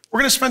 we're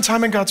going to spend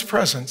time in God's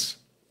presence.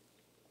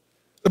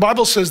 The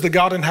Bible says that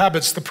God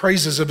inhabits the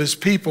praises of his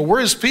people. We're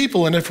his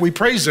people, and if we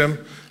praise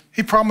him,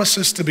 he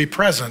promises to be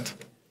present.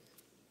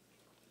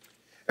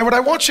 And what I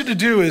want you to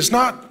do is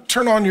not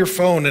turn on your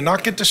phone and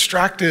not get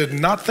distracted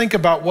and not think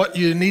about what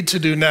you need to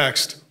do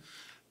next,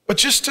 but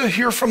just to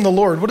hear from the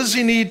Lord. What does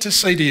he need to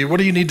say to you? What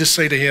do you need to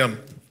say to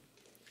him?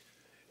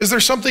 Is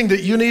there something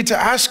that you need to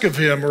ask of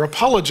him or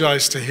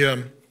apologize to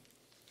him?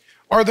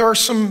 Are there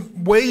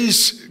some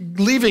ways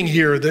leaving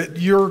here that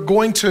you're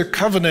going to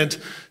covenant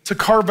to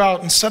carve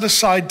out and set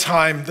aside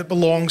time that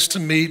belongs to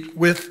meet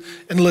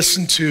with and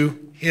listen to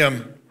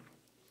him?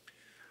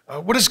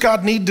 What does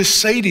God need to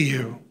say to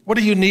you? What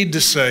do you need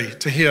to say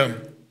to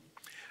him?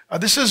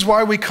 This is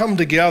why we come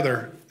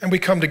together, and we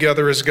come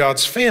together as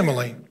God's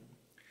family.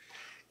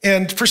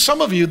 And for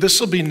some of you,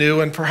 this will be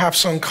new and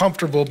perhaps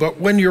uncomfortable, but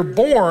when you're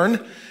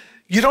born,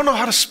 you don't know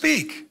how to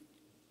speak.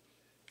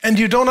 And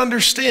you don't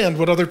understand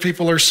what other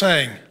people are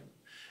saying.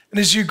 And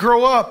as you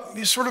grow up,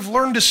 you sort of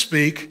learn to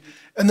speak,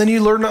 and then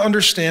you learn to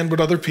understand what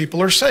other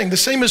people are saying. The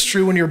same is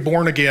true when you're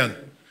born again.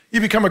 You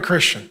become a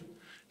Christian.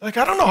 Like,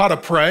 I don't know how to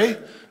pray.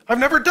 I've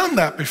never done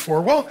that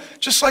before. Well,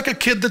 just like a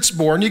kid that's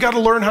born, you got to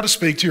learn how to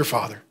speak to your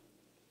father.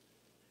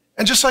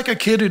 And just like a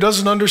kid who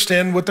doesn't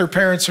understand what their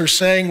parents are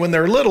saying when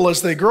they're little,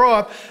 as they grow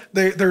up,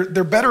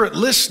 they're better at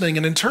listening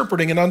and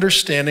interpreting and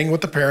understanding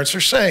what the parents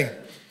are saying.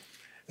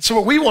 So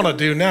what we want to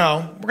do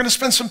now, we're going to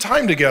spend some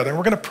time together, and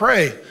we're going to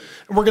pray,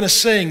 and we're going to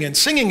sing, and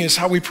singing is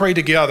how we pray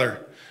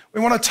together.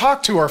 We want to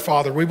talk to our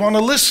Father. We want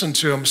to listen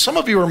to him. Some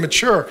of you are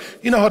mature.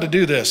 You know how to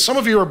do this. Some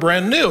of you are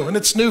brand new, and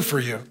it's new for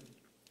you.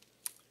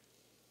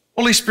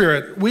 Holy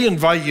Spirit, we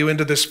invite you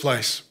into this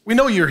place. We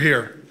know you're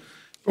here,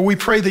 but we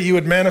pray that you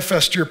would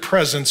manifest your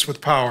presence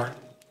with power.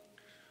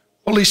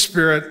 Holy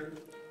Spirit,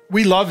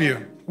 we love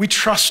you. We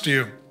trust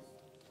you.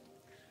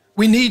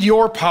 We need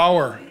your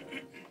power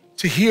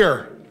to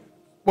hear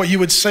what you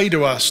would say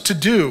to us, to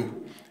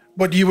do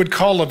what you would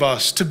call of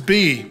us, to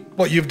be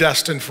what you've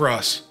destined for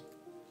us.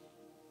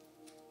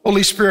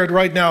 Holy Spirit,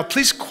 right now,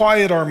 please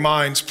quiet our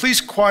minds. Please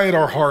quiet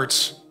our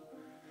hearts.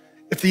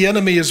 If the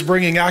enemy is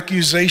bringing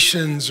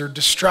accusations or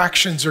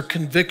distractions or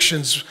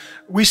convictions,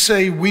 we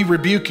say we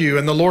rebuke you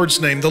in the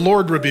Lord's name. The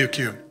Lord rebuke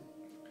you.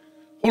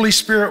 Holy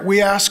Spirit,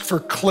 we ask for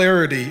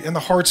clarity in the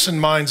hearts and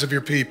minds of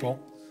your people.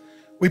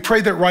 We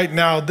pray that right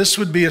now this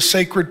would be a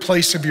sacred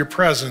place of your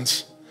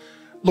presence.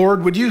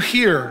 Lord, would you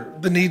hear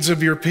the needs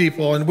of your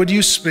people, and would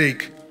you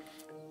speak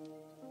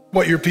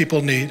what your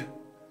people need?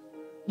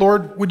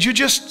 Lord, would you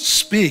just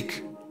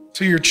speak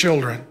to your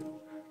children,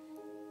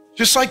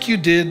 just like you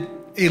did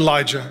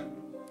Elijah?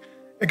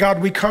 And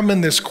God, we come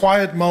in this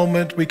quiet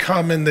moment, we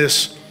come in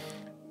this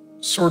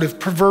sort of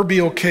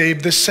proverbial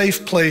cave, this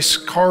safe place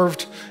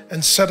carved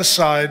and set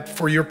aside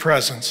for your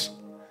presence.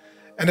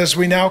 And as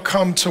we now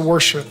come to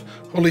worship,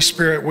 Holy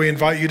Spirit, we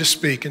invite you to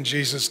speak in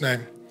Jesus'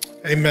 name.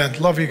 Amen.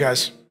 Love you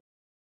guys.